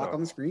there was a clock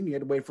on the screen. You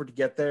had to wait for it to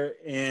get there.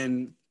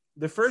 And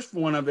the first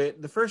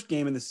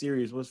game in the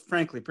series was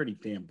frankly pretty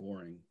damn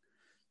boring,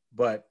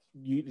 but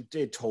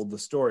it told the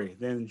story.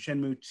 Then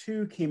Shenmue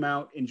 2 came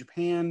out in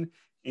Japan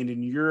and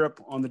in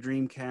Europe on the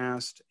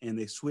Dreamcast, and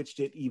they switched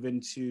it even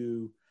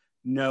to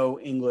no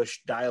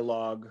English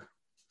dialogue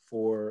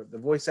for the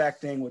voice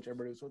acting, which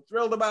everybody was so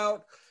thrilled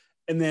about.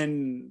 And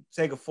then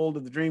Sega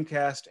folded the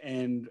Dreamcast,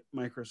 and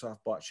Microsoft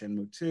bought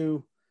Shenmue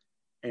 2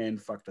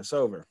 and fucked us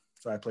over.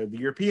 So I played the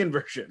European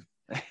version.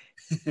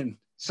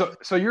 So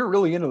you're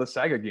really into the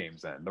Sega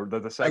games then? The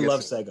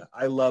Sega.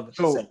 I love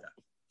Sega.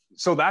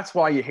 So that's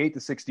why you hate the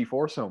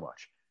 64 so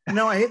much.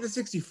 No, I hate the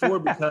 64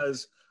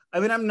 because,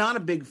 I'm not a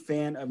big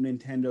fan of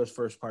Nintendo's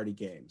first-party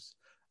games.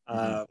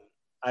 Mm-hmm.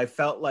 I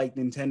felt like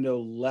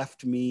Nintendo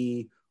left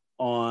me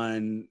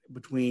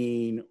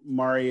between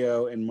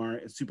Mario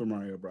and Super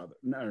Mario Brothers.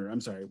 No,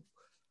 I'm sorry.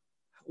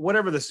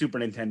 Whatever the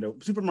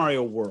Super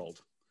Mario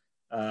World.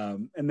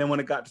 And then when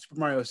it got to Super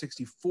Mario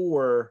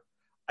 64,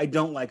 I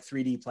don't like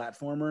 3D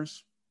platformers.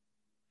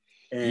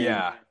 And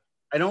yeah.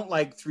 I don't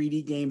like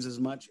 3D games as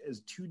much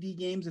as 2D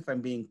games, if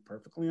I'm being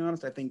perfectly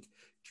honest. I think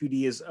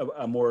 2D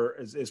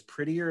is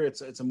prettier.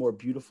 It's a more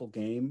beautiful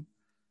game.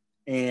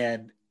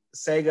 And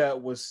Sega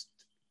was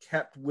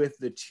kept with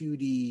the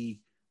 2D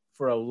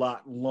for a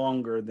lot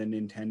longer than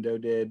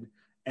Nintendo did.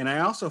 And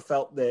I also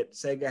felt that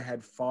Sega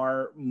had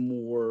far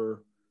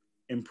more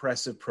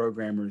impressive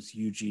programmers,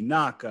 Yuji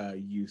Naka,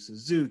 Yu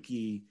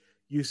Suzuki.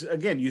 Yu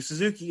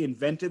Suzuki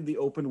invented the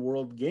open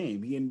world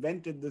game. He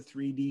invented the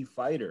 3D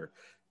fighter.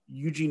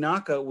 Yuji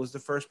Naka was the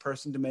first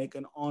person to make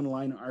an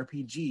online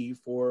RPG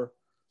for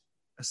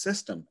a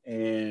system.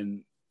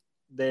 And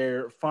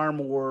they're far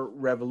more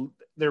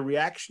they're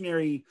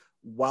reactionary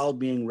while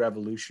being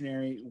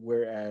revolutionary,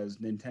 whereas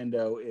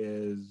Nintendo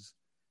is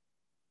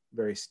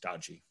very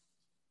stodgy.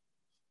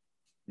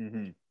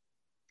 Mm-hmm.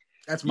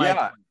 That's my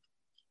point.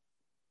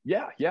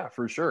 Yeah,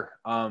 for sure.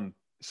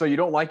 So you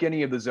don't like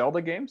any of the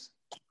Zelda games?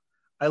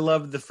 I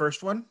loved the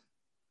first one.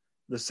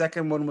 The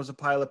second one was a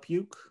pile of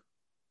puke.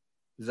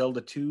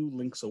 Zelda 2,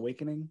 Link's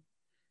Awakening.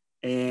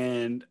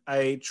 And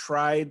I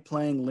tried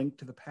playing Link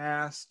to the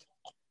Past.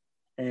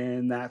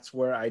 And that's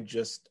where I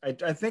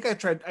think I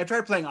tried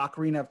playing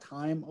Ocarina of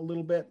Time a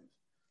little bit.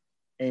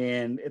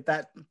 And at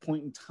that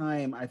point in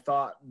time, I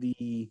thought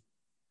the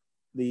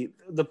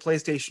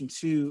PlayStation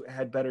 2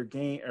 had better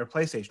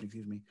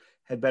PlayStation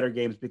had better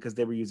games because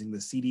they were using the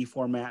CD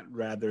format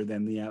rather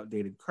than the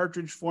outdated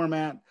cartridge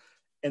format,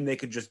 and they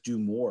could just do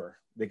more.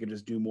 They could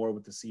just do more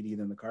with the CD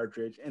than the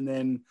cartridge. And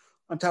then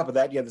on top of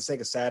that, you have the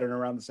Sega Saturn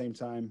around the same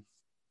time.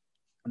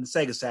 And the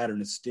Sega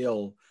Saturn is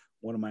still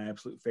one of my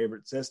absolute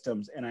favorite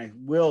systems. And I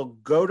will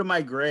go to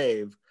my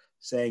grave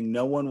saying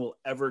no one will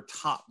ever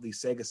top the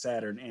Sega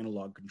Saturn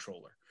analog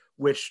controller.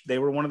 which they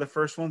were one of the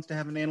first ones to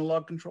have an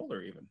analog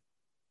controller even.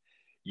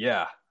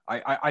 Yeah.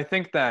 I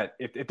think that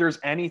if there's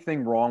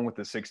anything wrong with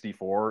the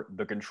 64,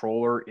 the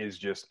controller is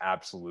just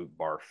absolute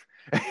barf.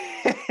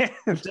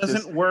 It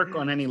doesn't work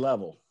on any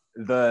level.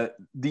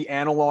 The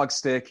analog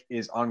stick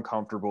is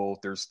uncomfortable.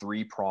 There's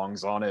 3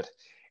 prongs on it,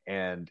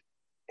 and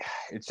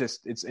it's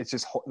just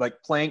like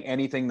playing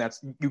anything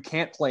you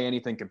can't play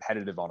anything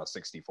competitive on a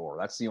 64.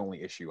 That's the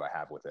only issue I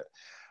have with it.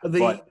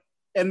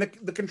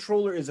 The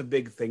controller is a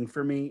big thing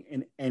for me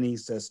in any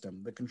system.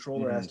 The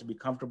controller has to be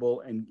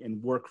comfortable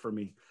and work for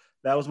me.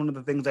 That was one of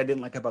the things I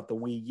didn't like about the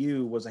Wii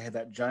U was I had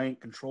that giant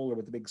controller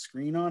with the big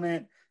screen on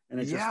it, and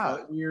it just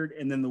felt weird.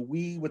 And then the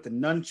Wii with the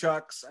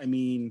nunchucks, I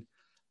mean,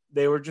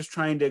 they were just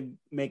trying to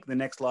make the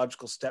next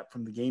logical step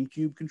from the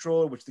GameCube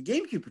controller, which the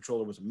GameCube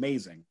controller was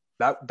amazing.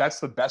 That's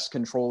the best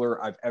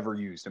controller I've ever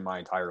used in my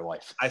entire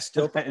life. I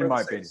still prefer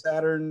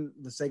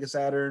the Sega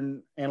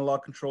Saturn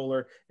analog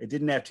controller. It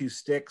didn't have 2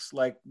 sticks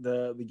like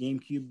the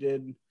GameCube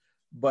did,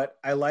 but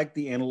I like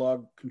the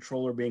analog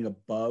controller being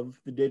above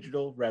the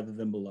digital rather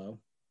than below.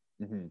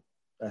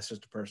 That's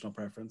just a personal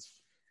preference.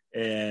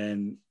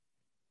 And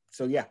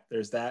so, yeah,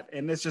 there's that.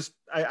 And it's just,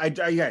 I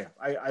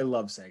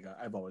love Sega.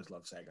 I've always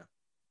loved Sega.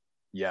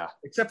 Yeah.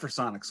 Except for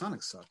Sonic.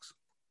 Sonic sucks.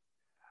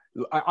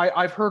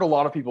 I've heard a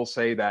lot of people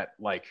say that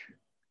like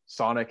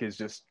Sonic is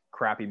just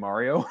crappy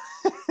Mario,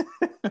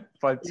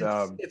 but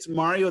it's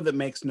Mario that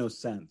makes no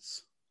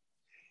sense.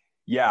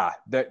 Yeah,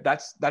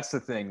 that's the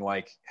thing.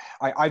 Like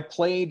I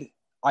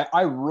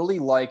really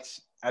liked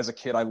as a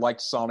kid. I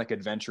liked Sonic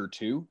Adventure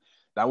 2.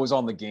 That was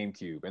on the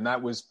GameCube, and that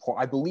was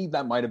I believe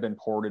that might have been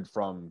ported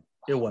from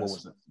the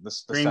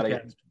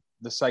Sega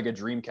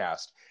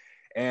Dreamcast.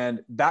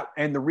 And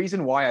the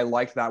reason why I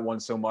liked that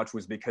one so much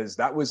was because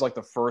that was like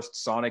the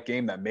first Sonic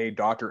game that made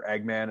Dr.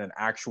 Eggman an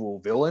actual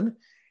villain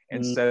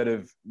instead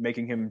of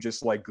making him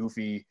just like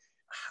goofy,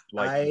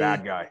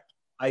 bad guy.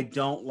 I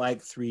don't like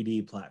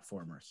 3D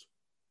platformers.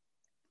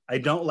 I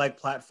don't like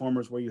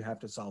platformers where you have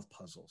to solve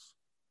puzzles.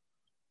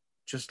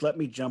 Just let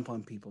me jump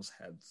on people's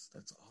heads.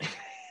 That's all.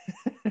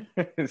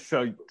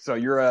 So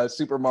you're a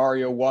Super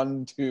Mario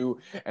 1, 2,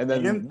 and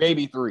then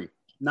maybe 3.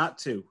 Not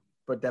 2.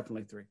 But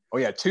definitely 3. Oh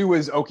yeah, 2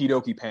 was Okie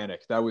Dokie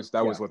Panic. That was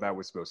what that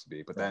was supposed to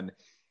be. But then,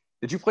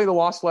 did you play the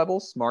Lost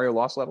Levels, Mario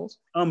Lost Levels?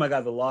 Oh my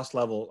God, the Lost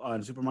Level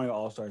on Super Mario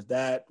All-Stars,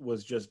 that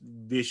was just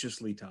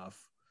viciously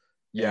tough.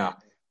 Yeah.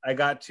 And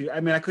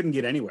I couldn't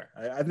get anywhere.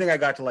 I think I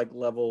got to like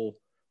level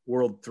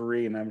World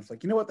 3, and I was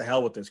like, you know what, the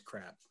hell with this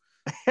crap.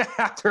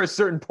 After a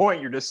certain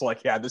point, you're just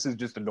like, yeah, this is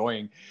just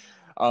annoying.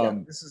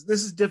 This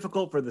is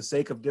difficult for the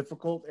sake of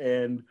difficult,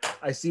 and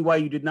I see why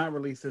you did not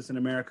release this in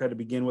America to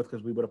begin with,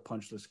 because we would have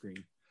punched the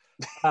screen.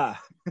 But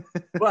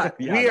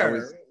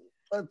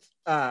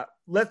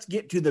let's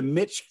get to the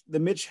Mitch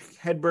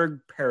Hedberg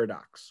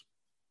paradox.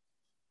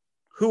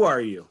 Who are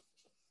you?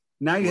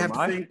 Now you have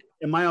to think,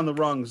 am I on the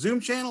wrong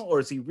Zoom channel, or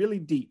is he really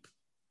deep?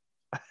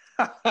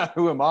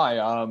 Who am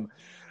I?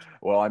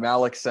 Well, I'm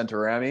Alex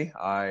Centorami.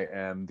 I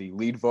am the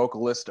lead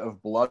vocalist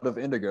of Blood of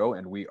Indigo,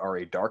 and we are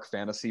a dark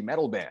fantasy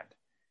metal band.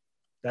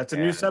 That's a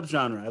new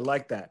subgenre. I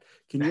like that.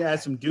 Can you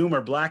add some doom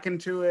or black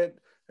into it?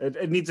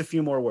 It needs a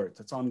few more words.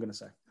 That's all I'm going to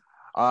say.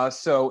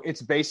 So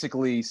it's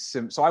basically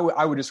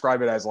I would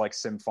describe it as like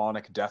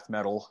symphonic death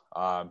metal,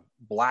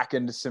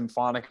 blackened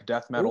symphonic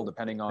death metal,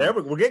 depending on.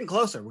 We're getting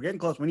closer. We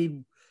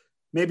need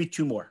maybe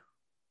 2 more.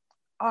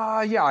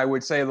 Yeah, I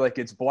would say like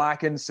it's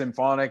blackened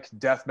symphonic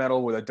death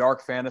metal with a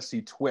dark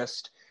fantasy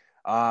twist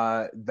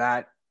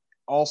that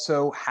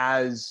also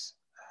has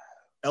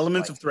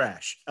elements of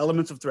thrash.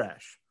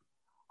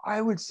 I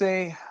would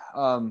say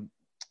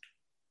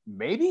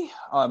maybe.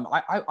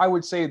 I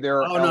would say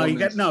there are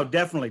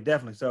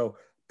definitely. So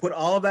put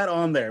all of that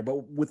on there,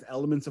 but with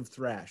elements of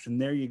thrash,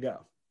 and there you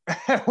go.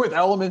 With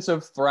elements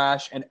of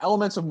thrash and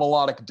elements of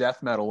melodic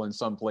death metal in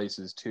some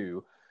places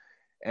too.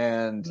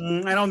 And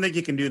I don't think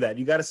you can do that.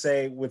 You got to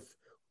say with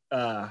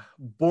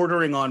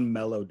bordering on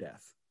mellow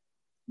death.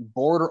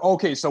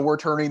 Okay, so we're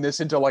turning this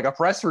into like a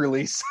press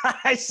release.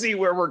 I see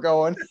where we're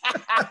going.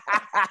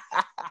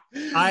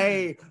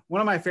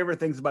 One of my favorite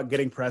things about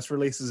getting press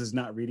releases is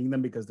not reading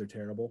them because they're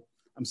terrible.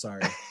 I'm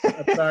sorry,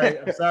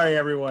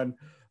 everyone.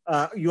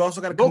 You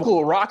also got to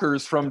vocal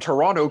rockers from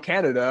Toronto,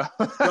 Canada.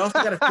 You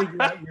also got to figure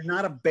out you're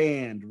not a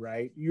band,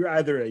 right? You're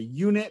either a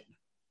unit,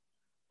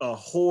 a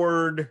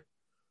horde,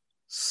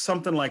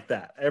 something like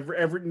that.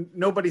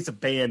 Nobody's a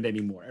band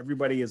anymore.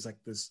 Everybody is like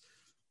this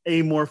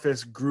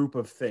amorphous group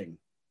of thing.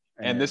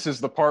 And this is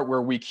the part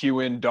where we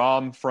cue in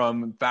Dom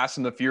from Fast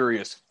and the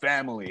Furious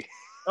family.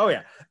 Oh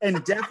yeah,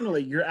 and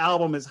definitely your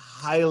album is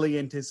highly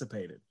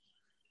anticipated.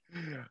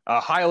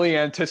 A highly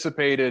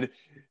anticipated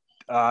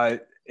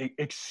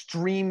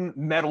extreme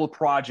metal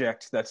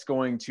project that's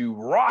going to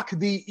rock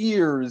the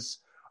ears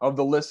of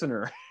the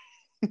listener.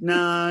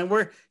 Nah,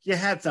 you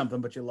had something,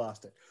 but you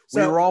lost it.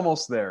 So we were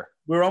almost there.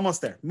 We're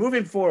almost there.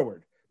 Moving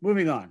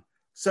on.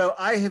 So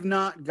I have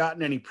not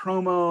gotten any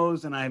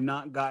promos, and I have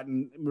not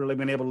really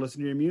been able to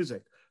listen to your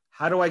music.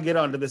 How do I get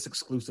onto this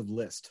exclusive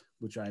list,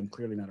 which I am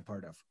clearly not a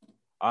part of?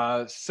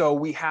 So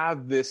we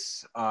have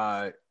this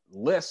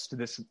list,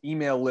 this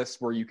email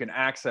list where you can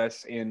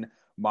access in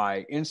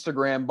my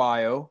Instagram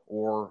bio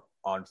or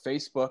on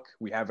Facebook.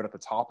 We have it at the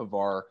top of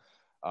our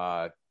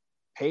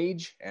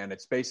page, and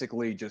it's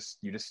basically you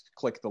just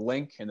click the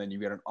link, and then you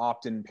get an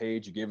opt-in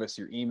page. You give us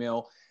your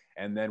email,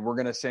 and then we're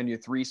going to send you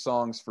 3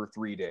 songs for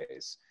 3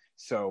 days.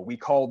 So we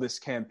call this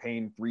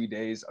campaign 3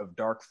 Days of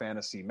Dark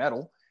Fantasy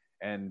Metal.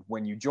 And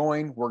when you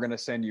join, we're going to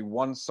send you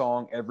 1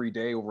 song every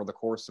day over the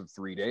course of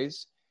 3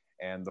 days.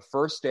 And the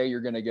first day,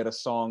 you're going to get a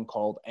song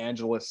called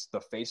Angelus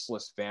the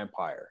Faceless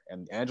Vampire.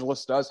 And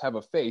Angelus does have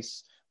a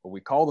face, but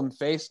we call them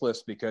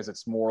faceless because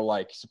it's more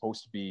like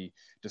supposed to be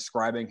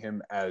describing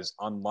him as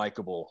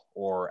unlikable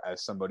or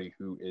as somebody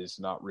who is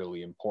not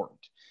really important.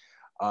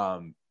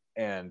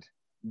 And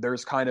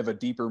there's kind of a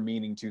deeper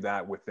meaning to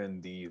that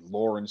within the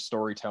lore and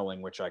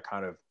storytelling, which I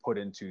kind of put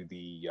into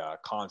the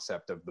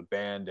concept of the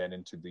band and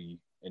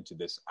into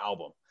this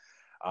album.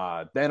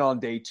 Then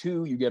on day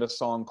 2, you get a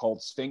song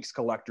called Sphinx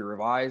Collector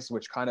of Eyes,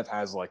 which kind of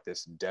has like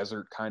this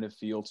desert kind of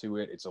feel to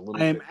it. It's a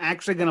little. I am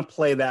actually going to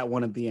play that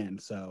one at the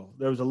end. So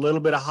there was a little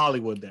bit of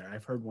Hollywood there.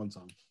 I've heard one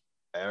song.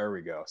 There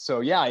we go. So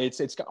yeah,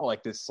 it's got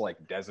like this like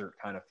desert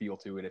kind of feel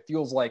to it. It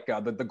feels like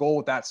the goal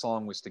with that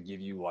song was to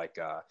give you like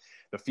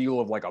the feel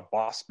of like a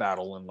boss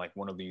battle in like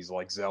one of these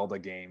like Zelda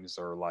games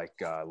or like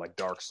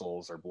Dark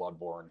Souls or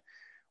Bloodborne,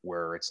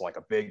 where it's like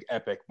a big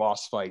epic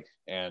boss fight.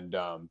 And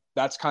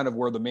that's kind of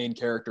where the main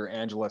character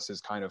Angelus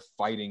is kind of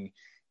fighting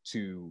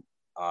to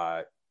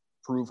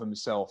prove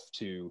himself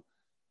to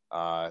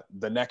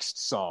the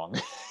next song,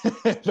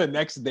 the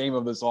next name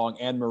of the song,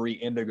 Anne-Marie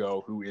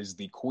Indigo, who is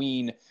the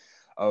queen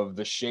of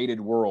the shaded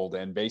world.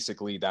 And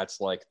basically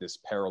that's like this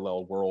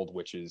parallel world,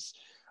 which is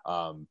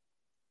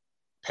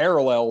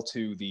parallel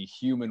to the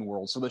human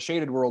world. So the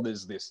shaded world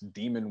is this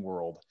demon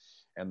world.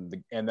 And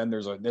then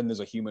there's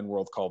a human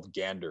world called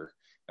Gander.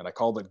 And I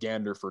called it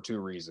Gander for 2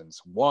 reasons.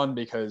 One,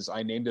 because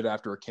I named it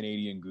after a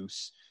Canadian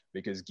goose,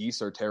 because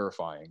geese are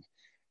terrifying.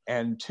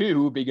 And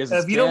 2, because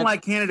if you don't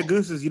like Canada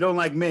gooses, you don't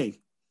like me.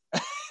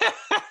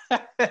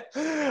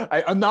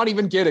 I'm not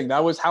even kidding.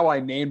 That was how I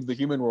named the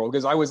human world,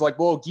 because I was like,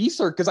 well, geese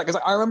are, because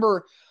I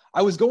remember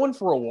I was going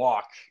for a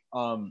walk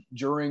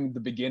during the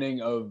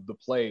beginning of the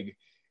plague,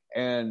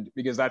 and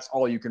because that's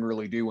all you can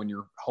really do when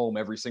you're home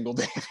every single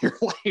day of your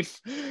life.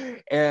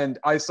 And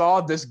I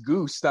saw this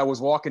goose that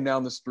was walking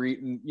down the street,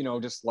 and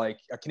just like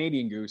a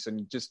Canadian goose,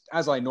 and just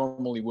as I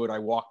normally would, I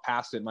walked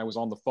past it, and I was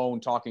on the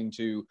phone talking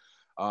to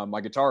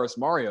my guitarist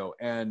Mario,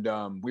 and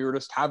we were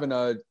just having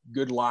a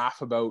good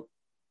laugh about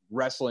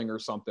wrestling or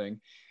something,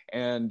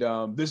 and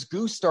this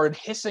goose started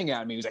hissing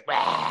at me. He was like,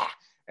 "Bah!"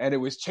 And it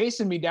was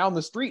chasing me down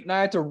the street, and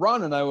I had to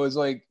run. And I was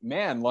like,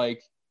 man,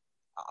 like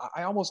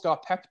I almost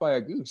got pecked by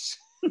a goose.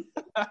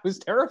 That was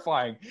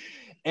terrifying.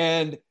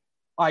 And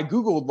I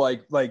Googled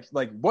like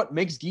what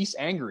makes geese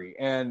angry,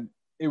 and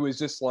it was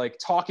just like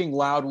talking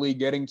loudly,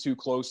 getting too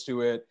close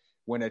to it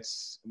when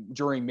it's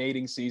during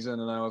mating season.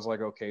 And I was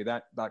like, okay,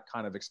 that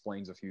kind of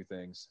explains a few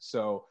things.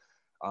 So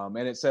and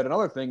it said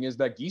another thing is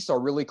that geese are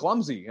really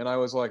clumsy. And I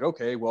was like,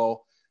 okay,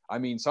 well, I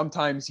mean,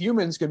 sometimes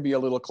humans can be a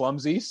little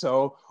clumsy,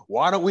 so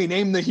why don't we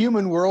name the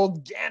human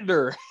world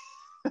Gander?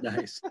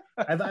 Nice.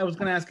 I was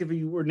going to ask if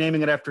you were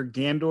naming it after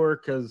Gondor,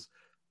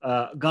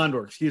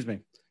 excuse me,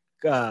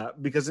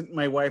 because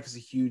my wife is a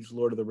huge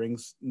Lord of the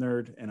Rings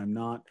nerd, and I'm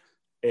not.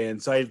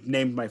 And so I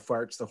named my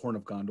farts the Horn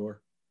of Gondor.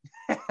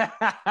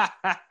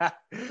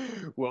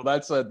 Well,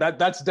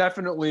 that's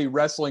definitely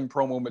wrestling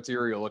promo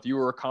material. If you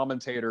were a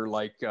commentator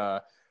like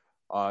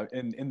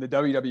in the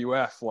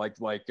WWF,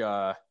 like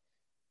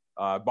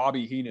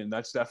Bobby Heenan,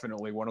 that's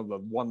definitely one of the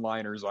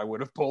one-liners I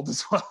would have pulled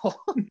as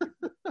well.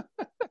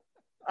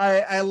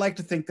 I like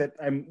to think that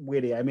I'm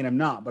witty. I mean, I'm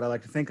not, but I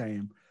like to think I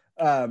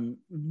am.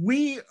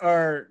 We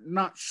are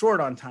not short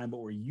on time, but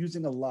we're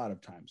using a lot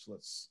of time. So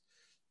let's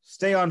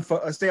stay on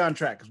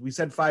track, because we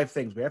said 5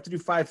 things. We have to do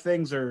 5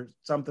 things or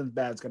something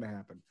bad's going to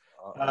happen.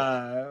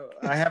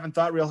 I haven't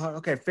thought real hard.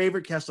 Okay,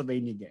 favorite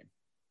Castlevania game.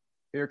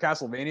 Favorite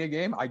Castlevania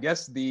game? I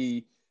guess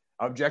the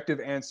objective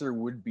answer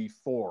would be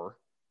 4.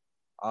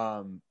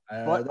 But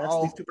that's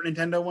the Super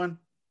Nintendo one?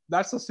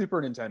 That's the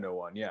Super Nintendo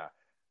one, yeah.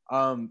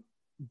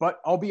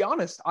 But I'll be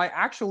honest, I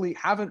actually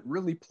haven't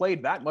really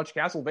played that much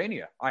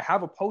Castlevania. I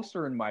have a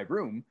poster in my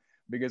room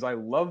because I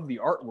love the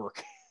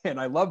artwork and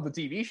I love the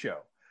TV show.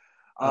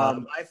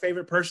 My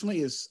favorite personally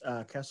is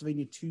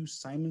Castlevania 2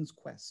 Simon's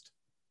Quest.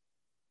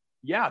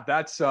 Yeah,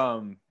 that's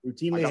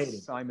routinely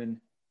hated.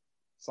 Simon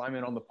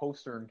on the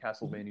poster in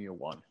Castlevania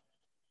 1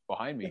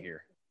 behind me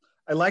here.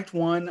 I liked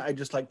 1. I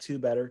just liked 2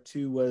 better.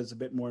 2 was a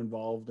bit more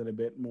involved and a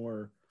bit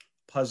more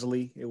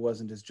puzzly. It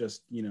wasn't as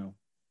just,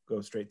 go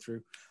straight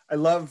through. I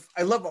love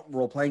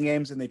role-playing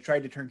games, and they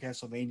tried to turn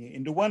Castlevania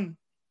into one.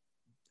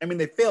 I mean,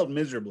 they failed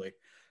miserably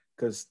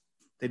because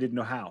they didn't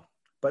know how,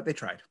 but they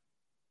tried.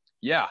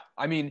 Yeah,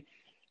 I mean,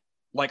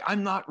 like,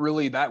 I'm not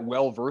really that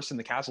well versed in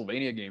the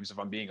Castlevania games, if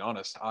I'm being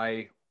honest.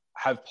 I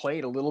have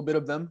played a little bit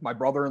of them. My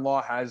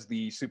brother-in-law has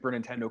the Super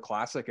Nintendo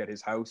Classic at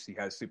his house. He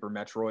has Super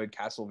Metroid,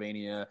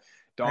 Castlevania,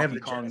 Donkey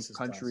Kong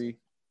Country.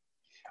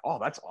 Classic. Oh,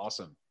 that's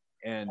awesome.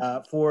 And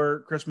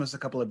for Christmas a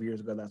couple of years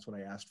ago, that's what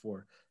I asked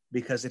for,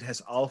 because it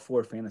has all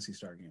 4 Phantasy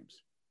Star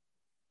games.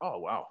 oh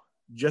wow,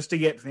 Just to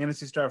get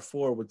Phantasy Star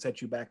 4 would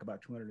set you back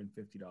about $250.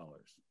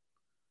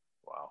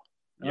 wow,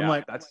 And yeah, I'm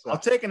like, that's I'll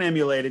take an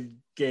emulated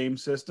game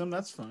system.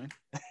 That's fine.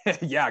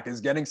 yeah,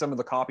 because getting some of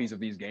the copies of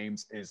these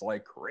games is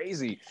like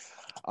crazy.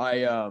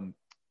 I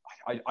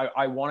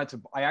wanted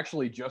to. I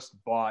actually just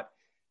bought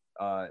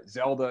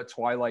Zelda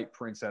Twilight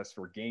Princess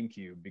for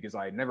GameCube because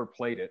I had never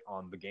played it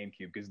on the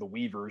GameCube because the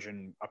Wii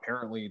version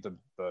apparently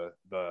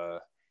the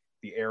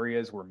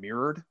areas were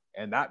mirrored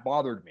and that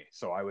bothered me.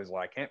 So I was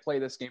like, I can't play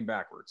this game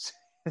backwards.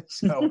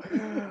 So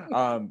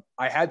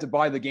I had to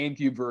buy the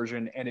GameCube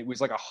version and it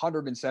was like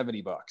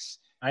 $170.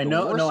 I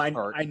know. No,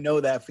 I know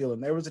that feeling.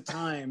 There was a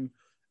time,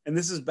 and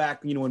this is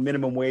back, when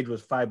minimum wage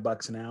was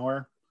 $5 an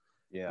hour.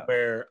 Yeah.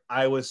 Where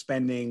I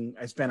spent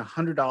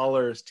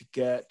 $100 to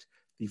get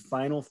the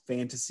Final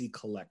Fantasy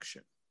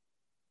Collection,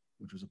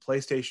 which was a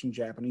PlayStation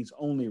Japanese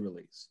only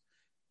release.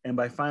 And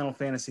by Final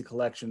Fantasy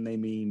Collection, they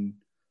mean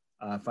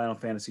Final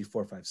Fantasy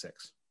 4, 5,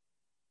 6.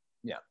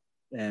 Yeah.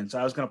 And so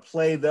I was going to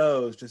play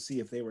those to see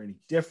if they were any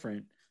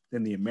different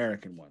than the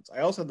American ones. I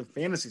also had the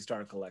Phantasy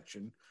Star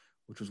Collection,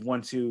 which was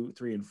 1, 2,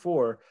 3, and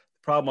 4.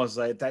 The problem was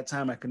at that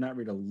time I could not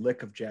read a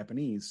lick of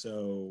Japanese,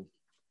 so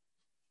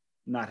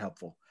not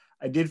helpful.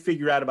 I did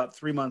figure out about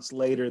 3 months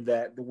later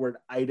that the word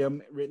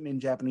item written in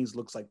Japanese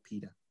looks like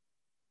pita.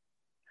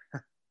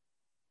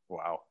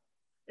 Wow.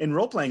 In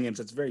role-playing games,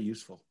 that's very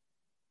useful.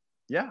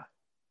 Yeah.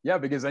 Yeah,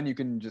 because then you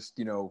can just,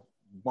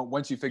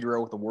 once you figure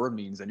out what the word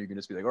means, then you can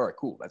just be like, all right,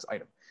 cool, that's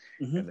item.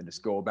 Mm-hmm. And then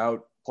just go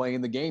about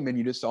playing the game and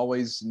you just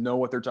always know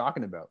what they're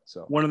talking about.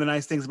 So one of the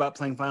nice things about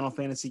playing Final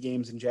Fantasy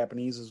games in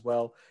Japanese as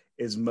well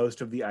is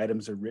most of the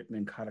items are written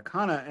in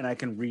katakana and I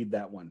can read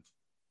that one.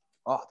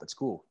 Oh, that's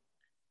cool.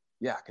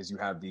 Yeah, because you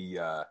have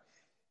the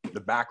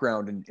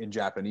background in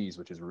Japanese,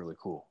 which is really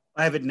cool.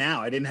 I have it now.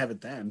 I didn't have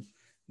it then.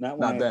 Not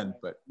when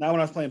I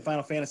was playing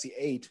Final Fantasy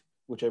VIII,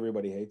 which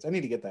everybody hates. I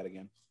need to get that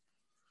again.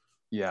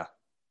 Yeah.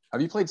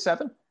 Have you played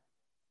 7?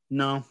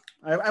 No.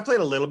 I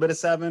played a little bit of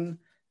 7.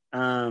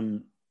 I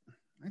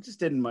just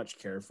didn't much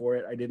care for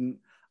it. I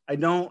didn't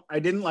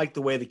like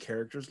the way the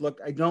characters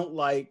looked. I don't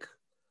like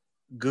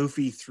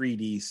goofy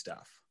 3D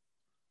stuff.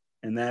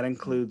 And that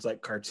includes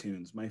like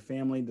cartoons. My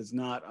family does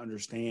not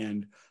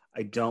understand.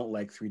 I don't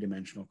like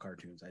 3-dimensional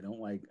cartoons.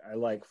 I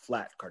like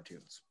flat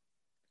cartoons.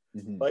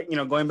 Mm-hmm. But,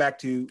 going back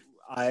to,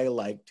 I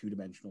like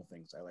 2-dimensional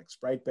things. I like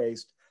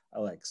sprite-based. I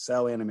like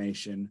cell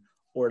animation,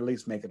 or at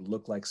least make it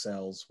look like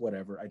cells,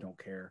 whatever. I don't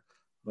care.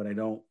 But I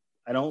don't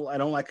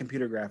like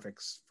computer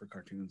graphics for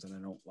cartoons, and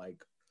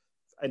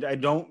I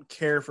don't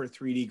care for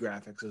 3D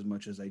graphics as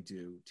much as I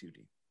do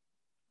 2D.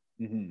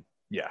 Mm-hmm.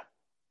 Yeah.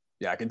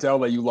 Yeah, I can tell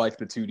that you like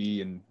the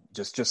 2D and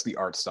just the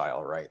art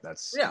style, right?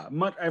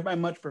 I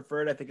much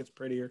prefer it. I think it's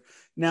prettier.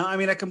 Now,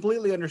 I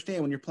completely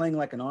understand when you're playing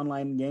like an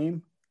online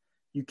game,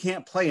 you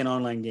can't play an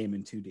online game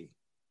in 2D.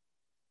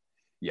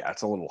 Yeah,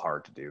 it's a little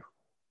hard to do.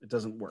 It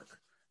doesn't work.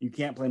 You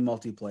can't play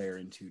multiplayer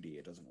in 2D.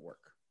 It doesn't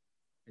work.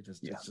 It's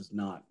just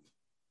not.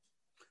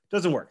 It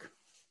doesn't work.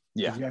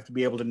 Yeah. You have to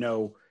be able to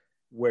know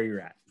where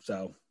you're at.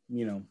 So,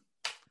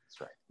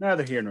 That's right.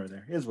 Neither here nor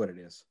there. It is what it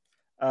is.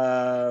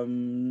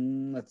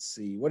 Let's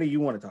see. What do you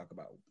want to talk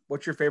about?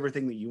 What's your favorite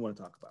thing that you want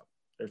to talk about?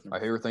 My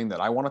favorite thing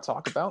that I want to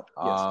talk about?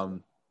 Yes.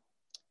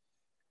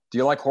 Do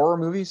you like horror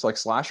movies, like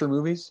slasher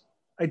movies?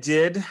 I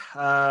did.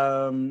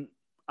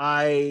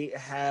 I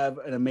have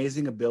an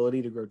amazing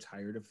ability to grow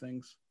tired of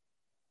things.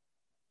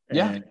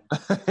 Yeah,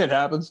 it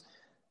happens.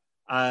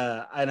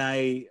 And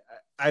I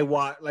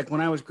watch, like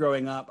when I was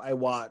growing up, I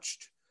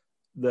watched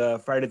the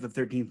Friday the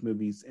 13th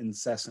movies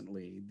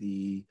incessantly,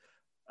 the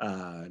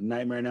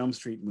Nightmare on Elm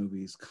Street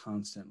movies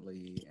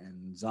constantly,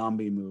 and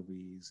zombie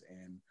movies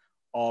and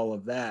all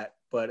of that.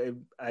 But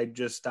I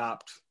just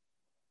stopped.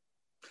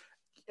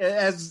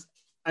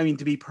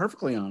 To be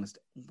perfectly honest,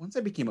 once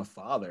I became a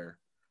father,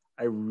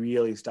 I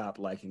really stopped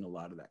liking a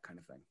lot of that kind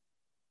of thing.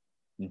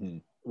 Mm-hmm.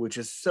 Which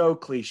is so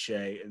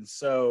cliche and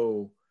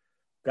so,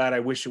 God, I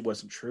wish it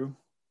wasn't true,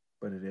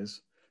 but it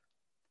is.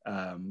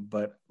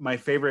 But my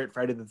favorite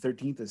Friday the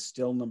 13th is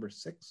still number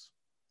 6.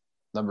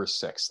 Number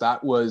 6.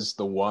 That was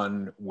the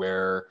one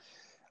where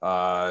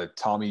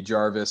Tommy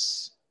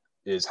Jarvis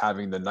is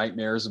having the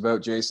nightmares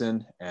about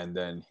Jason, and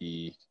then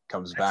he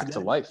comes back to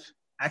life.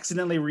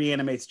 Accidentally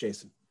reanimates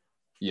Jason.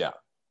 Yeah.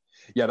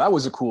 Yeah, that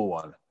was a cool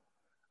one.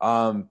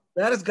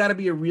 That has got to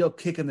be a real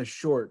kick in the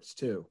shorts,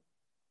 too.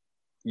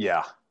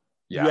 Yeah.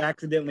 Yeah. You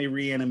accidentally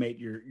reanimate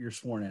your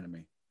sworn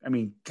enemy.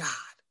 God.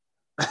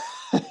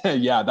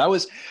 Yeah, that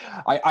was,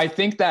 I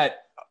think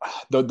that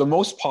the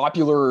most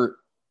popular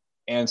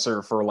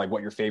answer for like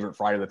what your favorite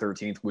Friday the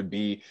 13th would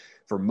be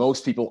for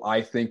most people,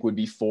 I think would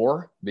be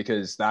 4,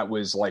 because that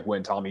was like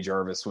when Tommy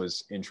Jarvis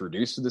was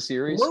introduced to the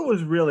series. 4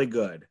 was really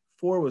good.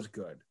 4 was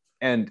good.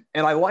 And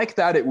I like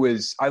that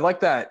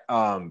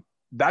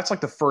that's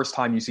like the first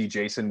time you see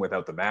Jason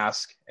without the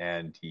mask,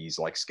 and he's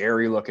like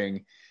scary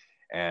looking.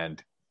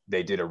 And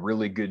They did a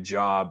really good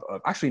job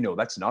of, actually, no,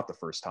 that's not the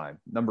first time.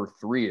 Number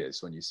 3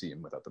 is when you see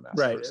him without the mask.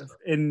 Right.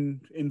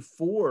 In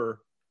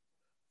four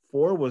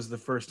was the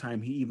first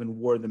time he even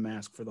wore the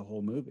mask for the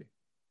whole movie.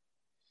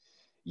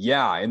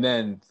 Yeah, and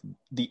then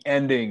the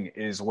ending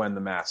is when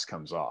the mask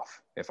comes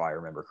off, if I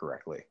remember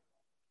correctly.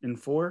 In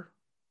 4?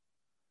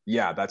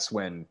 Yeah, that's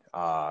when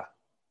I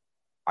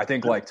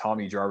think like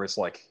Tommy Jarvis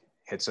like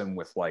hits him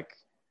with like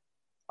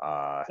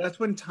that's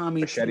when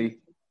Tommy machete.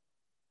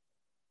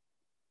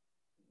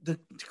 To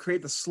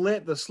create the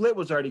slit. The slit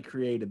was already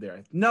created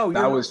there. No,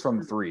 that was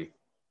from 3.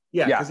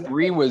 Yeah,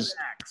 3 was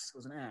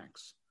an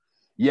axe.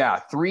 Yeah,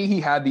 3 he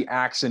had the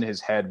axe in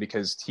his head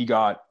because he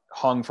got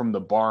hung from the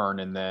barn,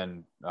 and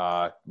then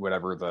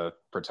whatever the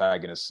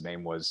protagonist's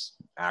name was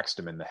axed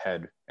him in the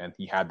head, and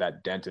he had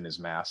that dent in his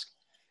mask.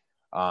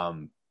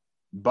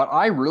 But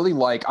I really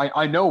like,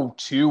 I know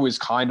 2 is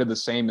kind of the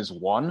same as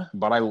 1,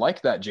 but I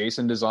like that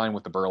Jason design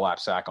with the burlap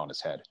sack on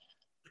his head.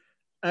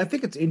 I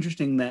think it's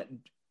interesting that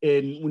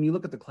when you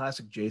look at the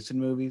classic Jason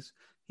movies,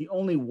 he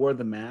only wore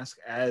the mask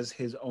as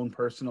his own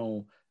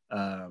personal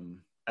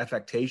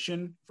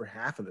affectation for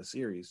half of the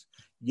series.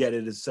 Yet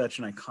it is such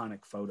an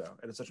iconic photo.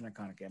 It is such an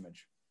iconic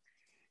image.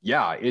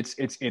 Yeah,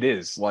 it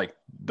is like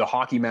the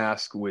hockey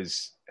mask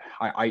was.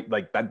 I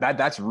like that.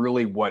 That's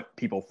really what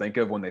people think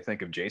of when they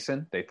think of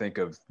Jason. They think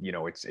of,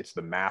 it's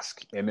the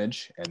mask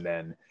image, and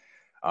then,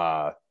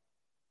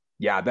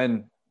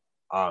 then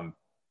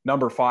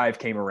number 5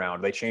 came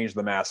around. They changed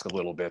the mask a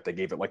little bit. They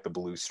gave it like the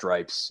blue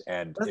stripes,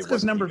 and that's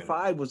because number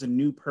 5 was a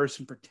new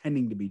person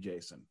pretending to be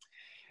Jason.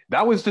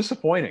 That was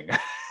disappointing.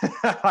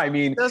 I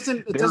mean, it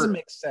doesn't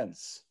make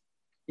sense.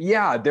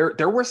 Yeah,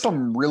 there were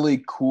some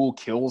really cool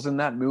kills in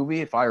that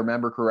movie, if I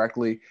remember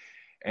correctly,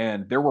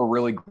 and there were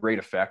really great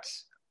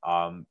effects.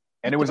 And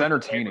it was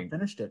entertaining.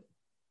 Finished it.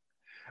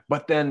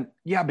 But then,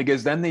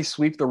 because then they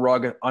sweep the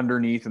rug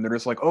underneath, and they're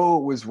just like, oh,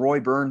 it was Roy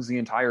Burns the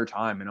entire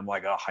time. And I'm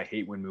like, oh, I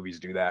hate when movies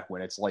do that,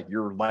 when it's like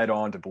you're led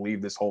on to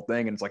believe this whole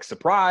thing, and it's like,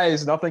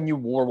 surprise, nothing you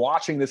were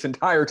watching this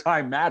entire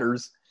time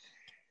matters.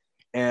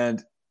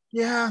 And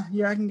yeah,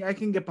 I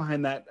can get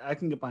behind that. I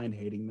can get behind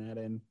hating that,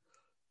 and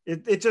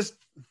it just,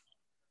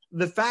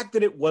 the fact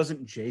that it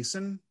wasn't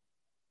Jason,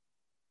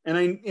 and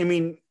I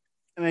mean,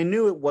 and I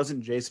knew it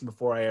wasn't Jason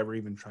before I ever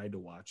even tried to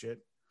watch it.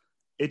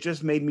 It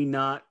just made me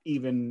not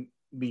even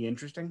be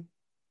interested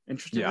in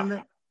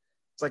it.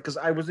 It's like, because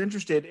I was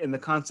interested in the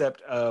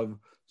concept of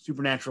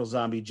supernatural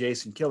zombie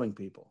Jason killing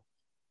people.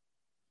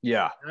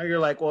 Yeah. Now you're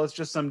like, well, it's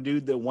just some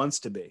dude that wants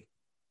to be.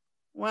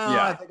 Well,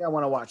 I think I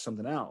want to watch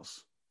something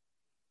else.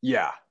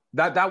 Yeah.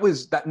 That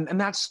was that, and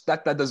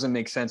that doesn't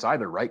make sense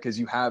either, right? Because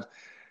you have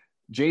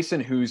Jason,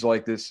 who's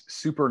like this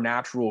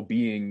supernatural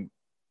being,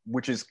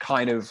 which is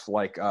kind of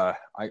like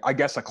I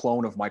guess a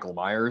clone of Michael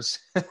Myers.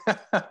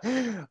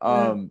 But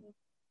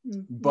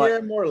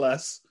more or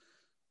less.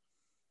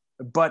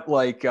 But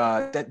like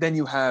then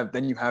you have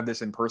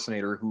this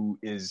impersonator who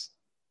is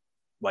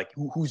like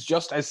who's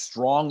just as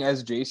strong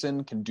as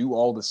Jason, can do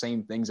all the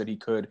same things that he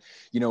could.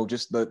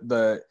 Just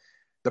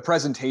the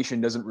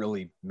presentation doesn't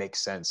really make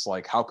sense.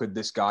 Like, how could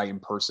this guy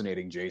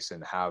impersonating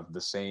Jason have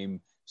the same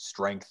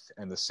strength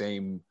and the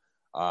same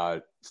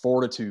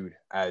fortitude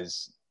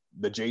as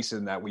the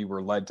Jason that we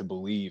were led to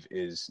believe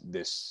is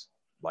this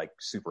like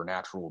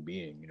supernatural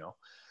being?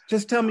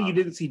 Just tell me you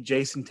didn't see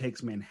Jason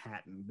Takes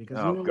Manhattan, because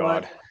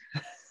God,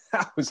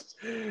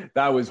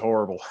 that was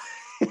horrible.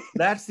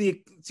 That's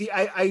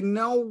I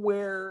know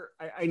where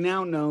I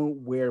now know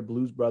where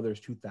Blues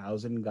Brothers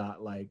 2000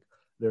 got like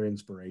their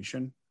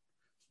inspiration,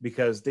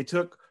 because they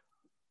took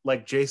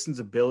like Jason's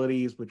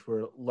abilities, which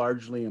were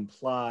largely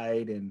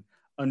implied and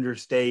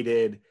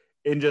understated,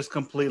 and just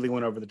completely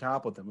went over the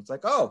top with them. It's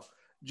like, oh,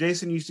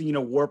 Jason used to,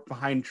 warp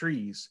behind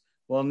trees.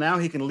 Well, now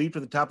he can leap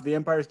to the top of the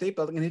Empire State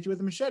Building and hit you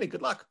with a machete.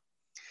 Good luck.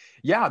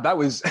 Yeah, that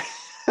was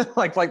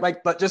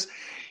but just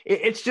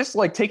it's just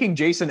like taking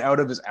Jason out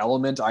of his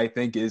element, I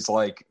think, is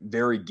like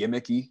very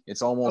gimmicky.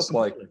 It's almost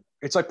like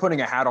it's like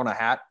putting a hat on a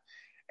hat,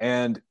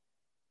 and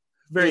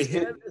very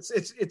hip.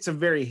 It's a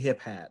very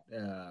hip hat.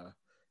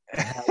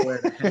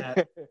 Wearing a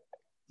hat.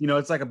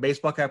 It's like a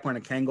baseball cap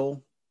wearing a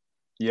Kangol.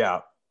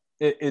 Yeah,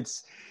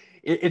 it's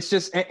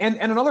just, and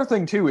another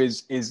thing too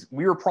is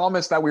we were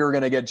promised that we were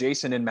going to get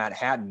Jason in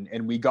Manhattan,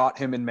 and we got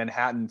him in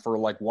Manhattan for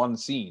like one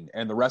scene,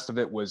 and the rest of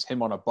it was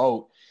him on a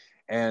boat,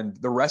 and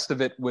the rest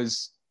of it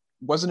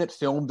wasn't it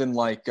filmed in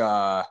like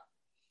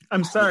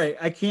I'm sorry,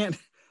 I can't.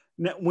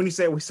 When you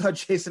say we saw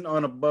Jason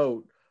on a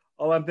boat,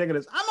 all I'm thinking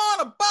is, I'm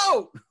on a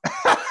boat.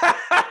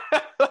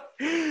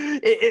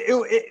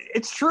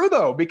 It's true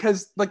though,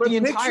 because like the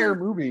entire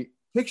movie.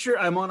 Picture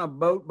I'm on a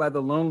boat by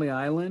the Lonely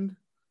Island,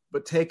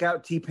 but take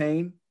out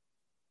T-Pain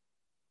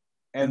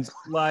and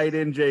slide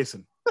in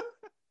Jason.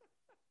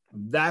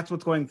 That's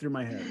what's going through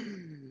my head.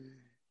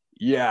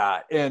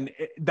 Yeah, and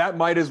that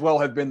might as well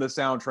have been the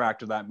soundtrack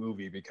to that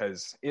movie,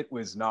 because it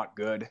was not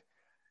good.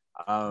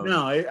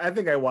 No, I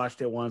think I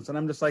watched it once, and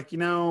I'm just like,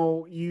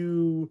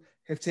 you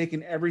have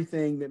taken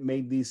everything that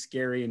made these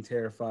scary and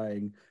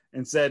terrifying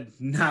and said,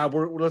 nah,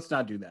 let's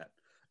not do that.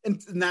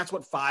 And that's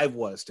what 5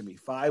 was to me.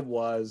 5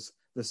 was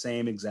the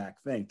same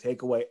exact thing.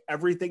 Take away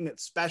everything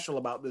that's special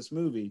about this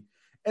movie,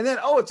 and then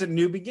it's a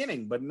new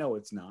beginning. But no,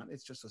 it's not.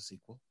 It's just a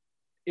sequel.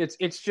 It's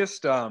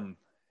just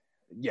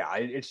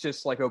it's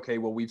just like, okay,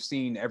 well, we've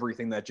seen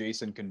everything that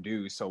Jason can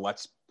do, so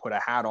let's put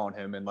a hat on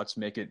him and let's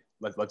make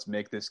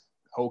this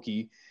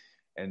hokey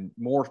and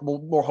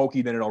more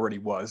hokey than it already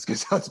was.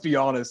 Because let's be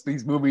honest,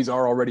 these movies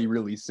are already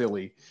really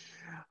silly.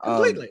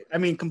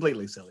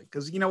 Completely silly.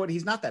 Because you know what?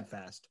 He's not that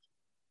fast.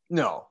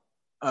 No.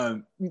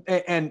 And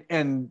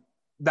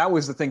that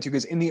was the thing too,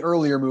 because in the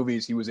earlier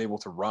movies he was able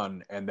to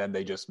run, and then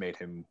they just made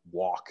him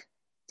walk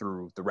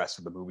through the rest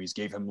of the movies,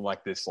 gave him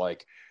like this,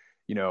 like,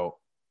 you know,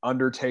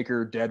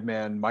 Undertaker,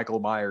 Deadman, Michael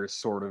Myers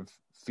sort of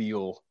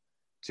feel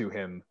to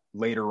him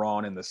later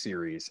on in the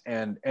series.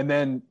 And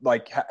then,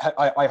 like,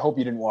 I hope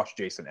you didn't watch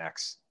Jason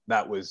X.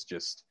 That was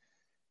just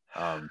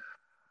that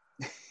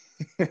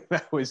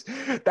was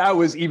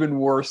even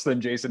worse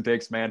than Jason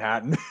Takes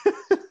Manhattan.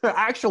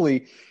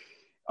 Actually,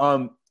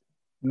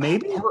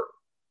 maybe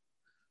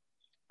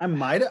I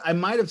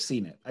might have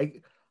seen it.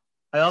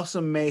 I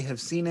also may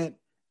have seen it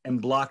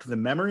and blocked the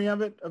memory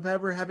of it, of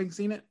ever having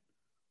seen it,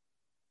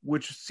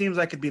 which seems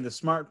like it'd be the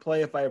smart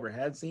play if I ever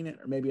had seen it,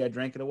 or maybe I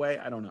drank it away.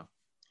 I don't know.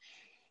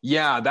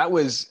 Yeah, that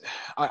was,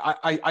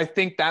 I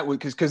think that was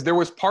because there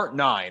was part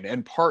 9,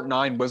 and part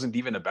 9 wasn't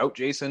even about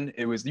Jason.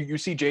 It was, you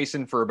see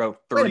Jason for about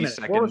 30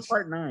 seconds. What was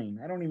part 9?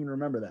 I don't even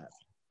remember that.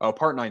 Oh,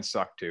 part 9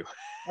 sucked too.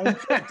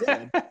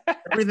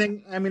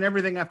 Everything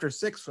after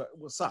 6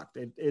 sucked.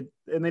 And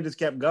they just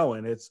kept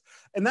going.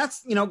 And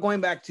that's,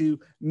 going back to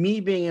me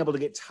being able to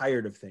get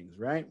tired of things,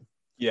 right?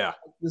 Yeah.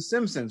 The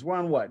Simpsons, we're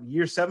on what?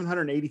 Year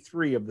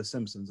 783 of The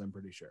Simpsons, I'm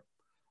pretty sure.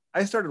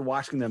 I started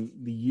watching them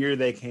the year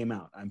they came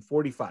out. I'm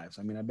 45,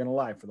 so I've been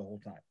alive for the whole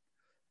time.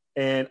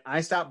 And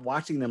I stopped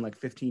watching them like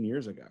 15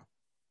 years ago.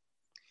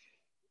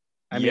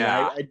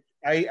 I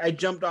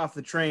jumped off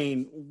the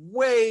train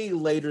way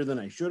later than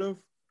I should have,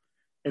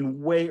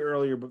 and way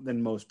earlier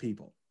than most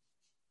people.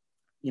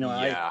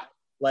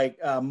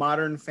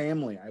 Modern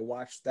Family, I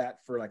watched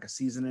that for like a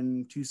season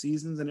and 2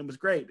 seasons, and it was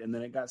great. And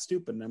then it got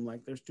stupid, and I'm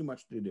like, there's too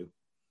much to do.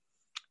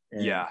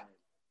 And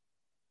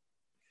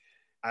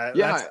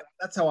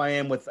that's how I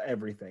am with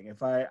everything.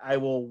 If I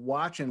will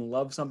watch and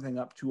love something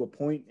up to a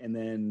point, and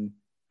then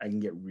I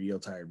can get real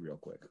tired real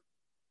quick.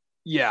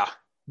 Yeah.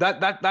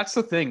 That's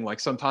the thing.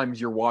 Like,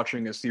 sometimes you're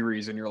watching a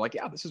series and you're like,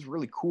 yeah, this is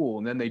really cool.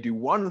 And then they do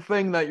one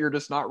thing that you're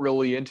just not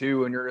really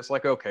into, and you're just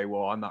like, okay,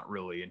 well, I'm not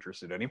really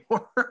interested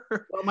anymore.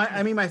 Well,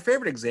 my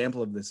favorite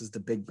example of this is The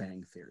Big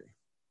Bang Theory.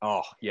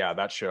 Oh yeah.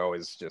 That show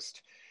is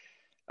just,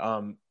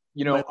 I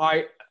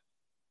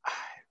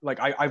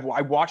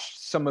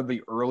watched some of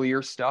the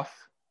earlier stuff,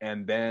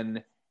 and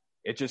then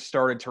it just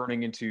started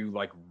turning into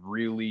like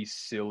really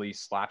silly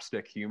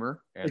slapstick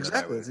humor. And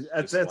exactly.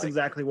 That's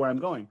exactly where I'm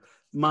going.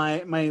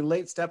 My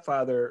late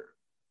stepfather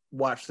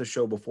watched the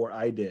show before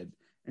I did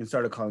and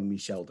started calling me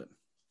Sheldon.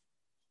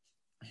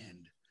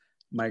 And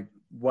my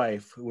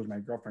wife, who was my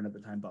girlfriend at the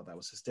time, thought that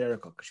was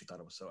hysterical because she thought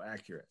it was so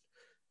accurate.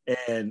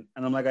 And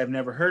I'm like, I've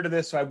never heard of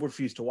this, so I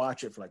refused to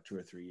watch it for like 2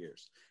 or 3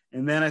 years.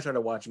 And then I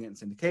started watching it in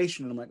syndication,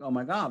 and I'm like, oh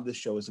my God, this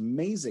show is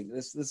amazing.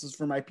 This is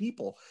for my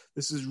people.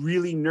 This is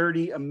really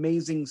nerdy,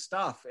 amazing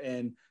stuff.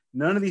 And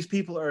none of these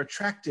people are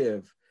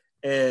attractive.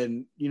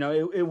 And,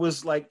 it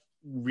was like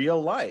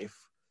real life.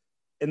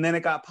 And then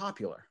it got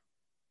popular.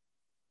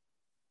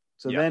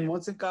 So then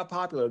once it got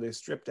popular, they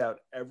stripped out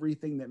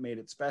everything that made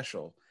it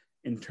special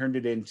and turned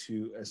it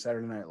into a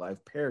Saturday Night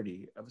Live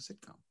parody of a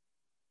sitcom.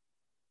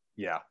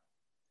 Yeah.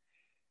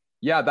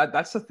 Yeah,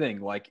 that's the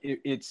thing. Like,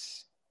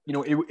 it's,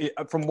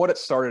 from what it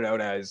started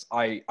out as,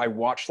 I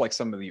watched like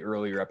some of the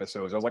earlier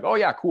episodes. I was like, oh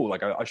yeah, cool.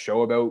 Like a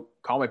show about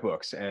comic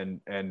books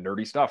and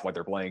nerdy stuff. Like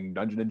they're playing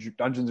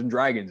Dungeons and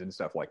Dragons and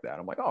stuff like that.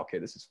 I'm like, oh, okay,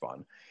 this is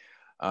fun.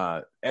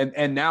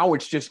 And now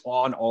it's just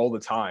on all the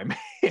time.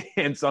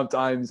 And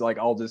sometimes like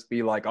I'll just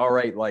be like, all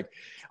right, like,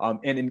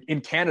 and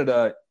in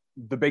Canada,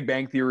 The Big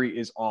Bang Theory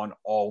is on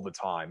all the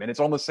time, and it's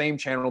on the same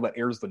channel that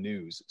airs the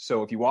news.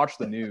 So if you watch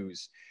the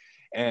news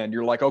and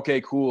you're like,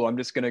 okay, cool, I'm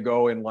just gonna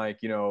go and like,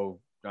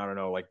 I don't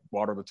know, like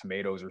water the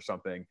tomatoes or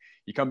something.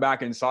 You come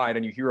back inside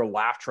and you hear a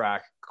laugh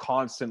track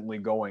constantly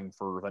going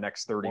for the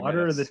next 30 minutes.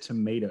 Water the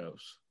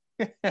tomatoes.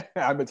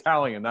 I'm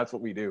Italian. That's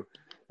what we do.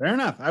 Fair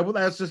enough.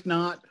 That's just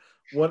not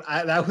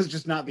that was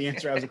just not the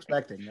answer I was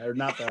expecting, or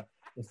not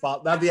the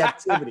fault, not the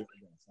activity.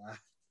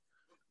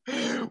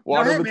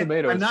 Water the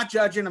tomatoes. I'm not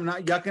judging. I'm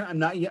not yucking.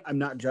 I'm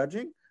not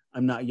judging.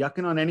 I'm not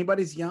yucking on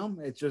anybody's yum.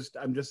 It's just,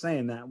 I'm just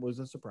saying that was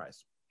a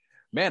surprise.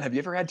 Man, have you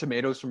ever had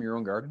tomatoes from your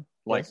own garden?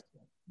 Like, yes.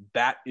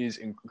 That is,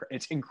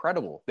 it's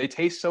incredible. They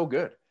taste so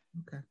good.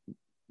 Okay.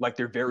 Like,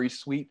 they're very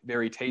sweet,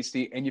 very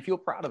tasty, and you feel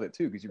proud of it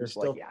too, because you're just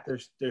like, yeah.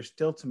 There's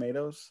still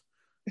tomatoes,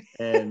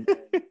 and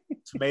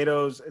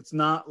tomatoes. It's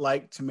not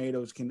like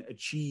tomatoes can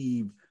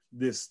achieve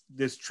this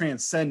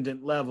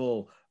transcendent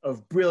level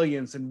of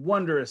brilliance and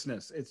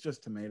wondrousness. It's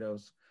just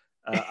tomatoes.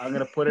 I'm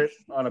gonna put it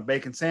on a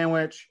bacon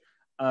sandwich.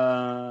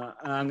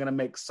 I'm gonna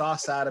make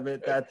sauce out of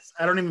it.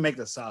 I don't even make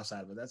the sauce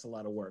out of it. That's a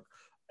lot of work.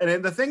 And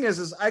then the thing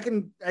is I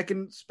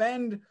can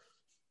spend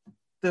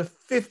the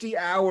 50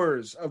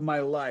 hours of my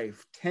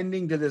life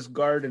tending to this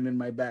garden in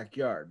my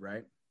backyard,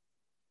 right?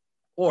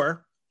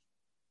 Or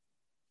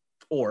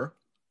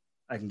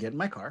I can get in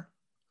my car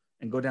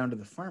and go down to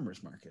the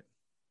farmer's market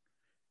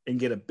and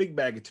get a big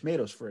bag of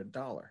tomatoes for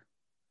 $1.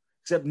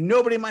 Except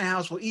nobody in my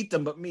house will eat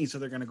them but me, so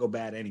they're going to go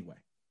bad anyway.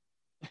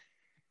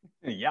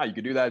 Yeah, you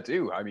could do that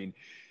too. I mean,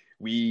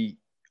 we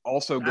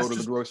also go to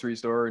the grocery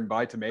store and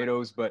buy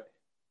tomatoes, but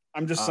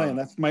I'm just saying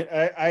that's my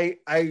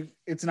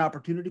it's an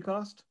opportunity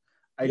cost.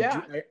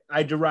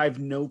 I derive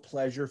no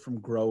pleasure from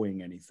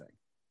growing anything.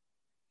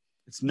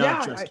 It's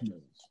not just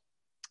tomatoes.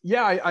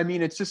 Yeah, I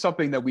mean, it's just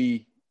something that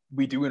we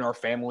do in our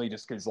family,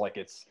 just because like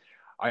it's.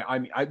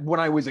 I when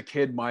I was a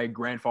kid, my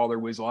grandfather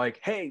was like,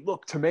 "Hey,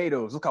 look,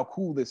 tomatoes! Look how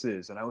cool this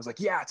is!" And I was like,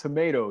 "Yeah,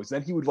 tomatoes."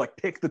 Then he would like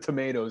pick the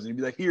tomatoes and he'd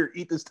be like, "Here,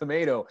 eat this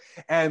tomato."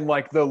 And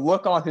like the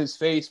look on his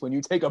face when you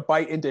take a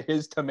bite into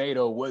his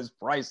tomato was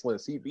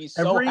priceless. He'd be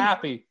so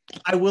happy.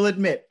 I will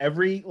admit,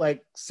 every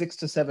like 6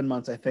 to 7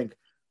 months, I think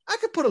I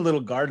could put a little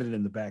garden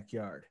in the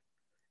backyard,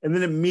 and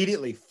then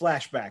immediately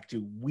flashback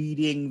to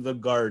weeding the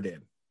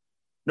garden.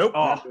 Nope,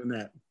 not doing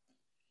that.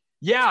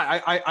 Yeah,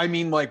 I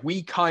mean, like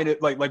we kind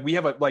of like we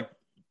have a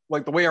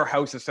like the way our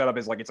house is set up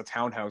is like it's a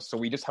townhouse, so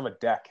we just have a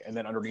deck and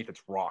then underneath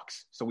it's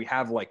rocks. So we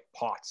have like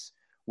pots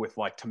with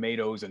like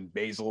tomatoes and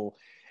basil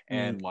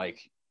and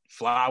like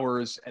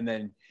flowers, and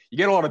then you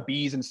get a lot of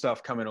bees and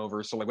stuff coming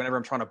over. So like whenever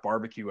I'm trying to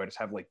barbecue, I just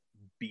have like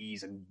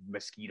bees and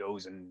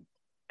mosquitoes and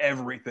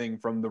everything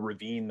from the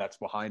ravine that's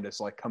behind us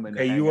like coming.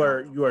 Okay, you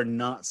are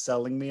not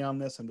selling me on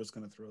this. I'm just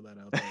going to throw that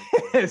out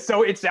there.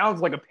 So it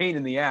sounds like a pain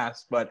in the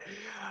ass, but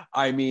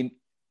I mean,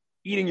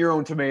 eating your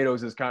own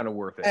tomatoes is kind of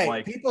worth it. Hey,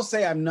 like people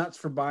say I'm nuts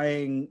for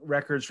buying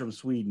records from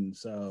Sweden,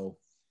 so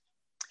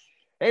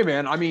hey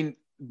man, I mean,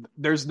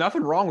 there's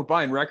nothing wrong with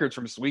buying records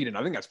from Sweden.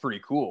 I think that's pretty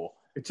cool.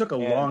 It took a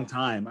long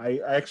time. I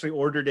actually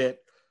ordered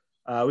it.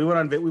 We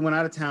went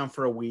out of town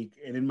for a week,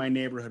 and in my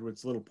neighborhood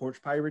was a little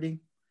porch piratey,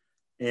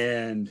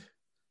 and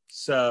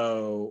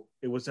so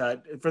it was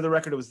for the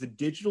record, it was the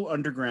Digital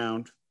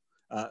Underground,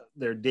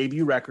 their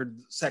debut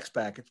record, Sex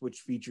Packets, which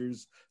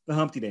features the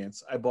Humpty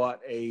Dance. I bought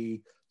a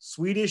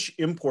Swedish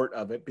import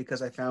of it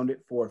because I found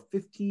it for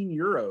 15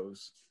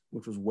 euros,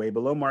 which was way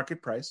below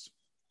market price.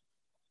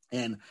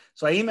 And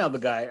so I emailed the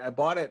guy. I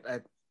bought it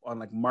on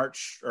like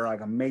March or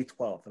like on May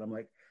 12th. And I'm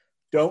like,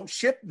 don't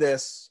ship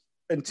this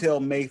until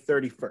May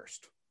 31st.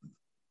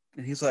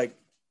 And he's like,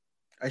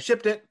 I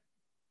shipped it.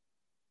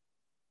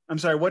 I'm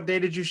sorry, what day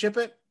did you ship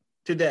it?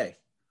 Today.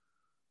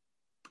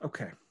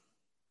 Okay.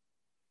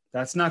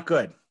 That's not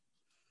good.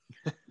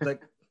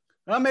 Like,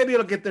 well, maybe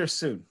it'll get there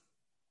soon.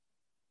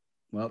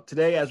 Well,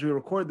 today, as we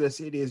record this,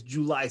 it is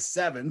July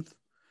 7th.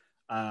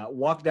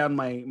 Walk down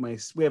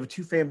we have a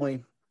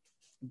 2-family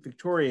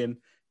Victorian.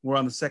 We're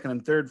on the second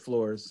and third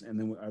floors, and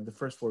then the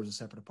first floor is a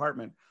separate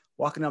apartment.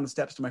 Walking down the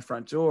steps to my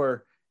front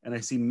door, and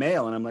I see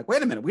mail, and I'm like,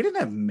 wait a minute, we didn't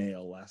have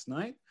mail last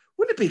night.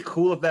 Wouldn't it be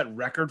cool if that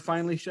record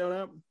finally showed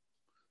up?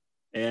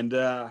 And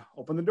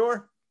open the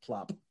door,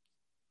 plop.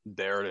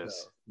 There it is.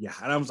 So, yeah,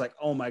 and I was like,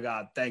 oh my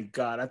God, thank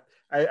God.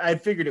 I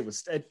figured it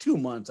was at 2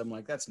 months. I'm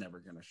like, that's never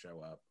going to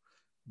show up.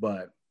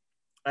 But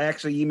I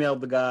actually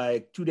emailed the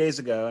guy 2 days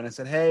ago, and I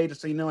said, hey,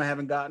 just so you know, I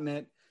haven't gotten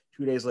it.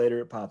 2 days later,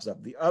 it pops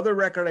up. The other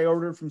record I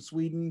ordered from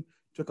Sweden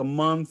took a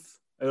month.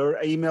 I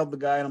emailed the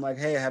guy, and I'm like,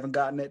 hey, I haven't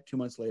gotten it. 2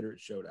 months later, it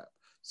showed up.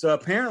 So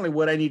apparently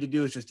what I need to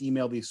do is just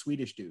email these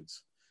Swedish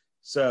dudes.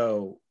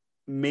 So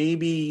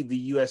maybe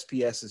the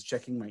USPS is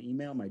checking my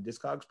email, my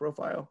Discogs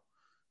profile,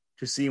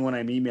 to see when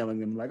I'm emailing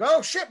them. Like,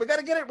 oh, shit, we got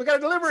to get it. We got to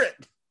deliver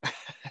it.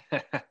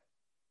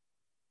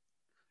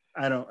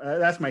 I don't,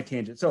 that's my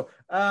tangent. So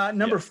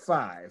number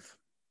 5.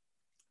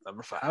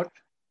 Number 5.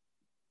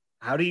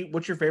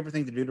 What's your favorite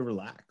thing to do to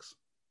relax?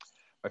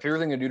 My favorite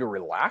thing to do to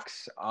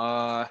relax?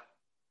 I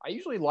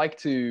usually like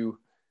to,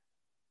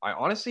 I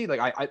honestly,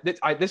 like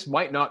this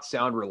might not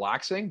sound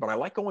relaxing, but I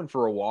like going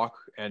for a walk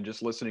and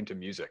just listening to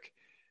music.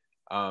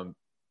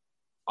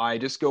 I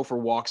just go for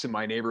walks in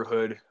my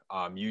neighborhood,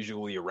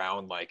 usually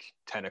around like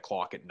 10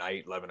 o'clock at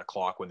night, 11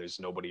 o'clock when there's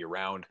nobody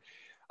around.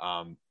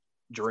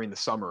 During the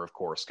summer, of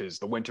course, because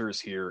the winters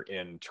here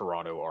in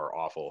Toronto are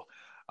awful.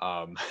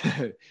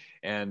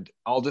 And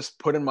I'll just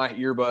put in my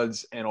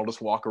earbuds and I'll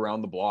just walk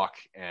around the block,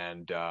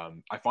 and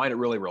I find it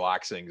really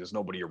relaxing. There's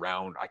nobody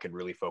around. I can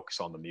really focus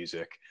on the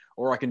music,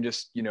 or I can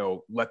just,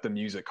 let the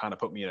music kind of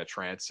put me in a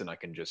trance, and I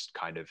can just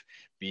kind of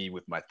be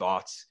with my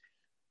thoughts.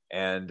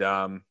 And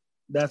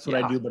that's what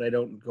I do, but I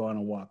don't go on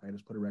a walk. I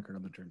just put a record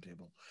on the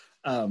turntable.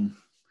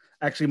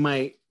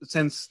 Actually,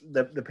 since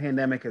the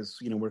pandemic is,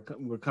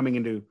 we're coming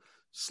into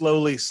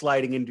slowly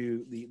sliding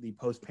into the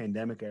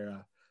post-pandemic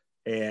era,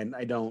 and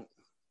I don't,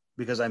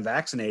 because I'm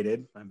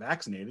vaccinated,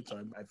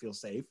 so I feel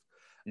safe.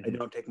 Mm-hmm. I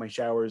don't take my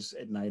showers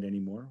at night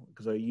anymore,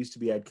 because I used to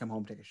be, I'd come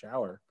home, take a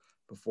shower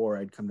before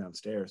I'd come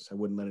downstairs. I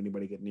wouldn't let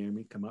anybody get near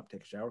me, come up,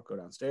 take a shower, go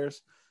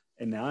downstairs.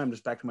 And now I'm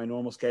just back to my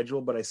normal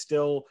schedule, but I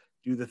still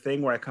do the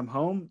thing where I come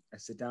home, I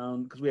sit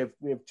down, because we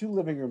have 2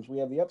 living rooms. We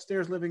have the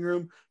upstairs living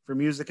room for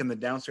music and the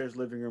downstairs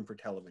living room for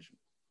television.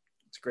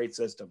 It's a great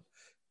system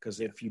because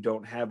if you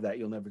don't have that,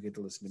 you'll never get to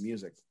listen to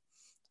music.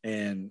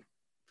 And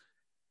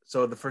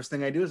so the first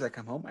thing I do is I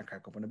come home, I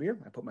crack open a beer,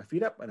 I put my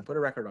feet up, and I put a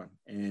record on,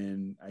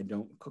 and I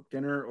don't cook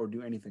dinner or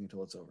do anything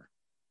until it's over.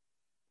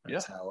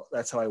 That's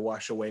how I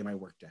wash away my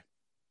workday.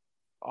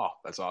 Oh,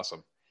 that's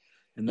awesome.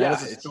 And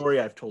that is a story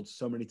I've told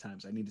so many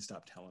times. I need to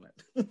stop telling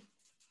it.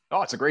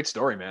 Oh, it's a great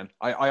story, man.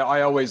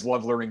 I always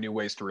love learning new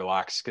ways to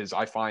relax because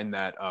I find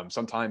that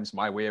sometimes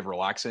my way of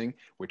relaxing,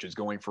 which is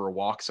going for a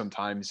walk,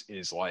 sometimes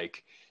is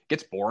like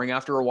gets boring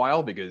after a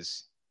while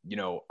because, you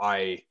know,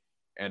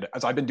 and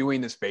as I've been doing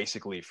this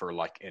basically for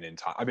like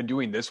I've been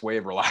doing this way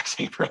of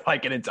relaxing for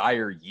like an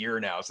entire year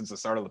now since the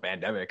start of the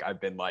pandemic. I've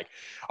been like,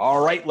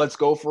 all right, let's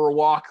go for a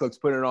walk. Let's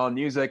put it on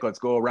music. Let's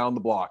go around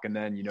the block. And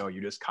then, you know,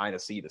 you just kind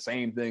of see the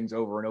same things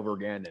over and over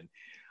again.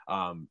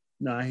 And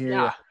no, I hear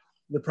you.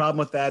 The problem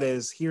with that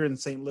is here in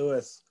St.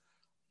 Louis,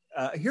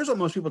 here's what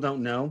most people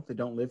don't know that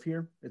don't live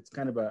here. It's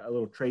kind of a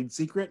little trade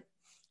secret.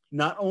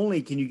 Not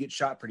only can you get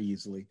shot pretty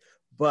easily,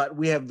 but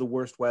we have the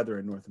worst weather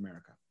in North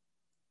America.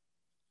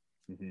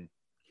 Mm-hmm.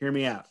 Hear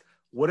me out.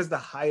 What is the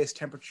highest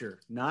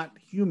temperature? Not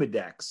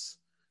humidex,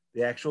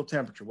 the actual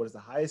temperature. What is the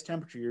highest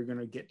temperature you're going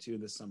to get to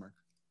this summer?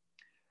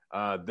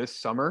 This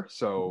summer?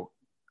 So,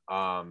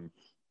 well,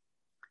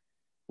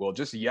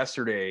 just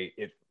yesterday,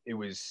 it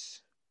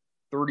was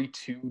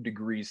 32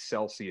 degrees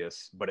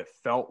Celsius, but it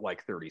felt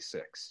like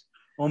 36.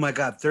 Oh my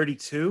God,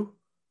 32?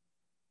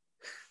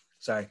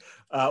 Sorry.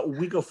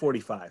 We go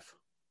 45.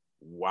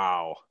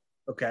 Wow.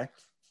 Okay.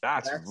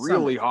 That's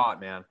really summer.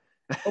 hot, man.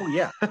 Oh,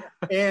 yeah.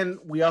 And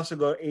we also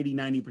go 80,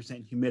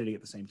 90% humidity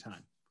at the same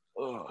time.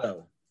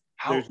 So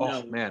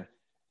man. Okay.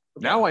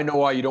 Now I know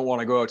why you don't want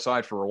to go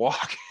outside for a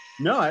walk.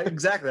 No,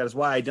 exactly. That is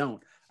why I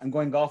don't. I'm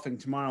going golfing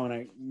tomorrow,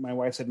 and my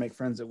wife said make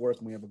friends at work,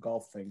 and we have a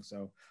golf thing.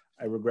 So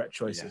I regret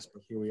choices,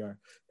 but here we are.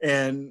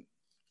 And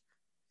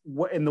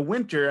in the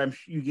winter,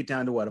 you get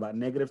down to what, about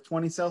negative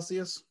 20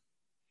 Celsius?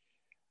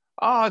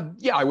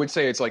 Yeah, I would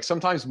say it's like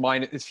sometimes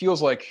it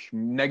feels like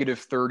negative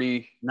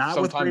 30. Not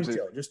sometimes with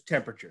wind chill, just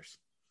temperatures.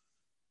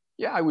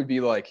 Yeah, it would be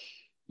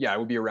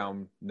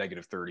around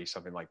negative 30,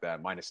 something like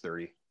that, minus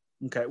 30.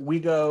 Okay, we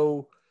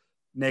go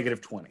negative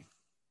 20.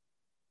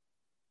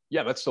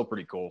 Yeah, that's still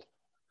pretty cold.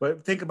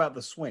 But think about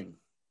the swing.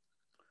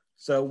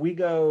 So we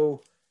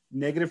go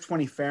negative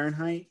 20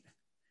 Fahrenheit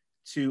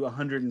to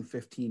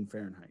 115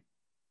 Fahrenheit.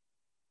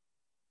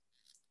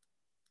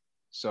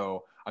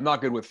 So I'm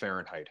not good with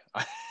Fahrenheit.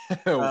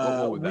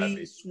 What would that be?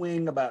 We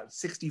swing about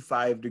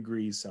 65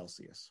 degrees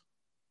Celsius.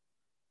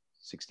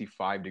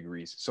 65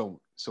 degrees.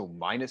 So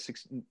minus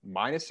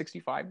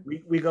 65?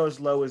 We go as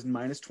low as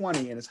minus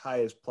 20 and as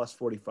high as plus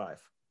 45.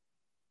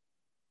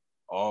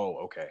 Oh,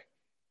 okay.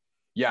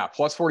 Yeah,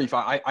 plus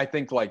 45. I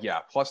think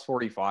plus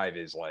 45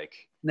 is like.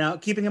 Now,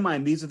 keeping in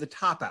mind, these are the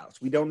top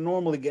outs. We don't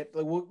normally get,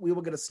 we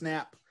will get a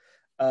snap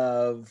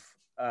of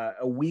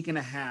a week and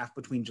a half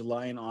between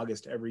July and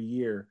August every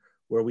year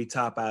where we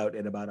top out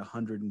at about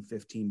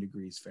 115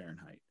 degrees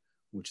Fahrenheit,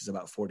 which is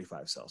about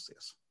 45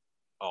 Celsius.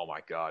 Oh my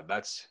God.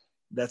 That's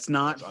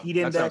not heat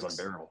index. That sounds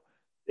unbearable.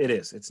 It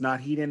is. It's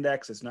not heat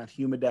index. It's not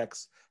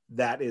humidex.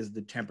 That is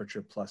the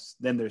temperature plus,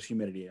 then there's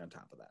humidity on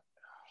top of that.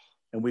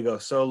 And we go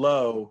so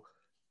low,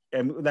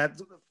 and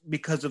that's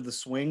because of the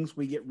swings,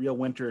 we get real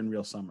winter and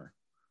real summer.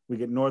 We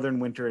get northern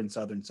winter and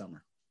southern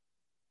summer.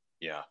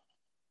 Yeah.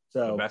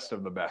 So the best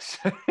of the best.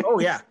 Oh,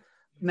 yeah.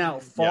 Now,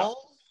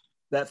 fall,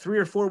 that 3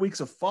 or 4 weeks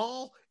of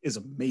fall is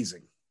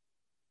amazing.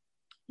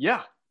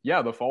 Yeah.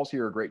 Yeah. The falls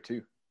here are great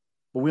too.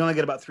 But we only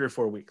get about 3 or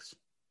 4 weeks.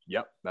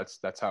 Yep.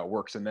 That's how it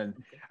works. And then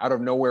out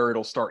of nowhere,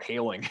 it'll start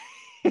hailing.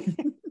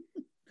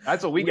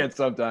 That's what we get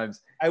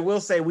sometimes. I will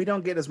say we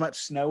don't get as much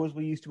snow as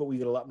we used to, but we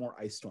get a lot more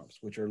ice storms,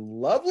 which are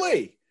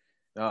lovely.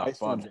 Ice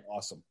storms are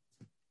awesome.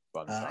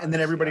 Fun and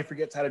then everybody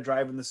forgets how to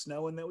drive in the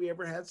snow and that we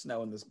ever had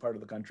snow in this part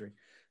of the country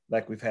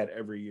like we've had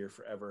every year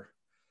forever.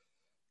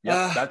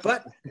 Yeah,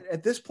 but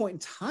at this point in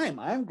time,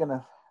 I'm going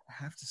to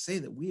have to say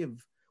that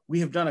we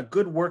have done a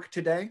good work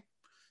today,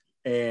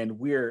 and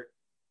we're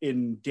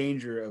in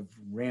danger of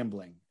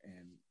rambling.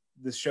 And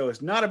this show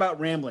is not about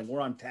rambling.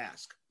 We're on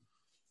task.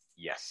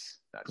 Yes,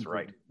 that's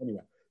right.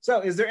 Anyway, so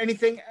is there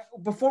anything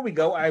before we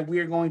go? We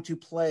are going to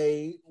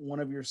play one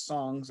of your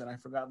songs, and I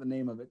forgot the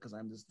name of it because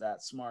I'm just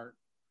that smart.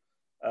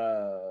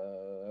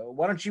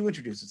 Why don't you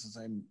introduce it since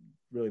I'm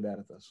really bad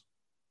at this?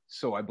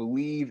 So I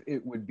believe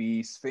it would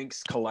be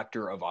Sphinx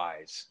Collector of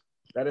Eyes.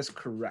 That is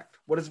correct.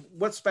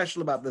 What's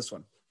special about this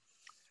one?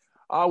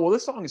 Well,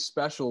 this song is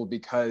special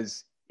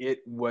because it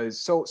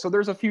was so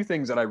there's a few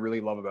things that I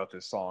really love about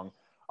this song.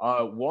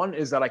 One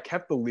is that I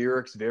kept the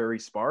lyrics very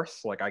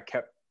sparse. Like I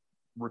kept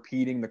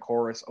repeating the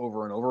chorus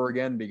over and over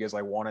again because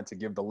I wanted to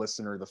give the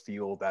listener the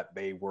feel that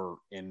they were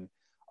in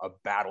a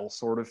battle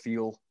sort of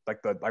feel.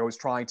 I was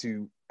trying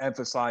to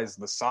emphasize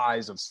the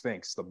size of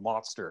Sphinx, the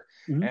monster.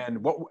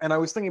 Mm-hmm. And I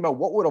was thinking about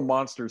what would a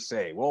monster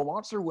say? Well, a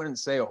monster wouldn't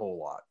say a whole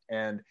lot.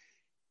 And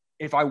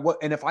if I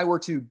were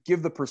to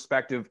give the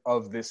perspective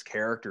of this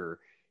character,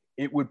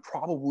 it would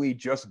probably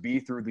just be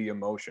through the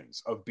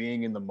emotions of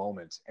being in the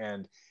moment.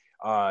 And,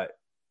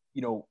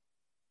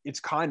 it's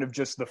kind of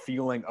just the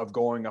feeling of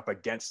going up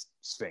against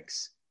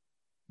Sphinx.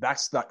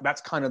 That's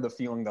kind of the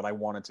feeling that I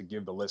wanted to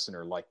give the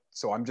listener. Like,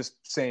 so I'm just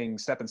saying,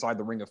 step inside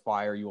the ring of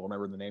fire. You will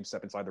remember the name,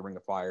 step inside the ring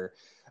of fire,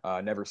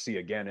 never see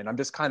again. And I'm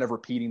just kind of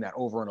repeating that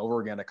over and over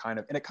again. It kind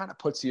of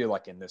puts you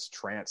like in this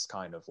trance,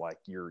 kind of like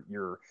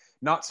you're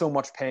not so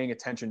much paying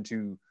attention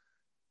to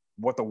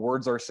what the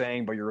words are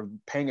saying, but you're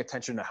paying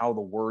attention to how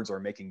the words are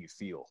making you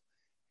feel.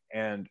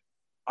 And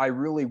I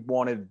really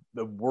wanted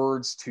the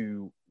words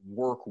to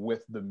work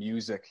with the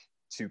music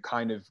to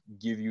kind of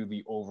give you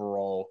the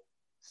overall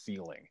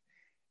feeling.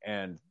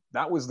 And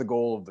that was the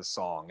goal of the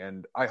song.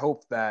 And I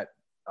hope that,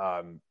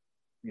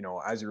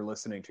 as you're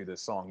listening to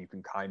this song, you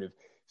can kind of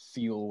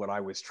feel what I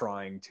was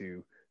trying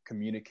to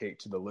communicate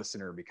to the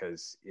listener,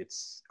 because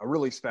it's a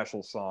really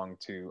special song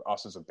to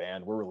us as a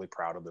band. We're really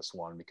proud of this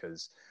one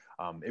because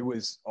it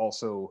was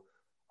also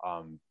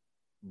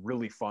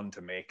really fun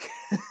to make.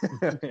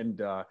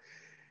 And I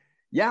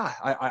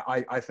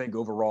think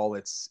overall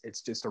it's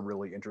just a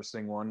really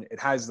interesting one. It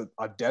has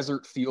a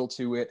desert feel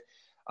to it,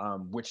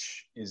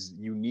 which is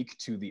unique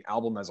to the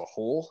album as a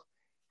whole,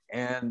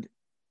 and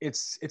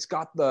it's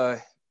got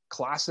the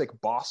classic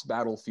boss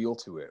battle feel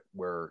to it,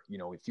 where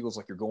it feels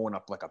like you're going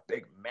up like a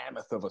big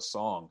mammoth of a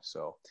song.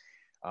 So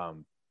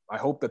I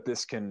hope that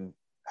this can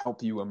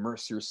help you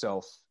immerse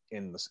yourself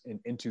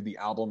into the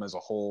album as a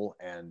whole,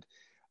 and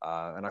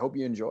I hope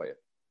you enjoy it.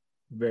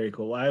 Very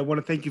cool. I want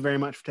to thank you very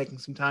much for taking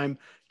some time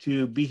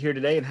to be here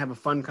today and have a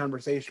fun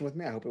conversation with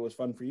me. I hope it was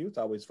fun for you. It's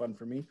always fun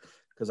for me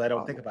because I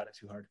don't think about it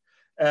too hard.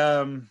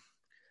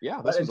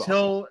 But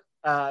until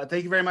awesome.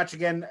 Thank you very much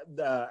again,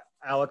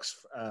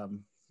 Alex.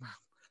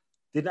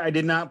 I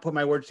did not put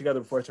my words together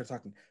before I start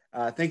talking.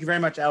 Thank you very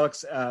much,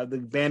 Alex. The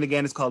band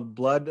again is called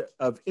Blood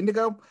of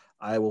Indigo.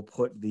 I will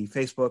put the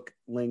Facebook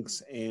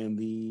links and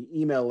the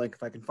email link,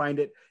 if I can find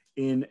it,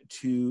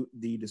 into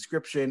the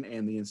description,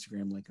 and the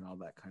Instagram link and all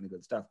that kind of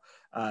good stuff.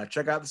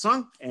 Check out the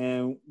song,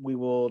 and we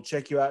will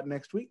check you out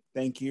next week.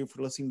 Thank you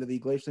for listening to the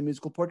Glacial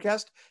Musical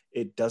Podcast.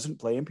 It doesn't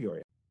play in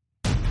Peoria.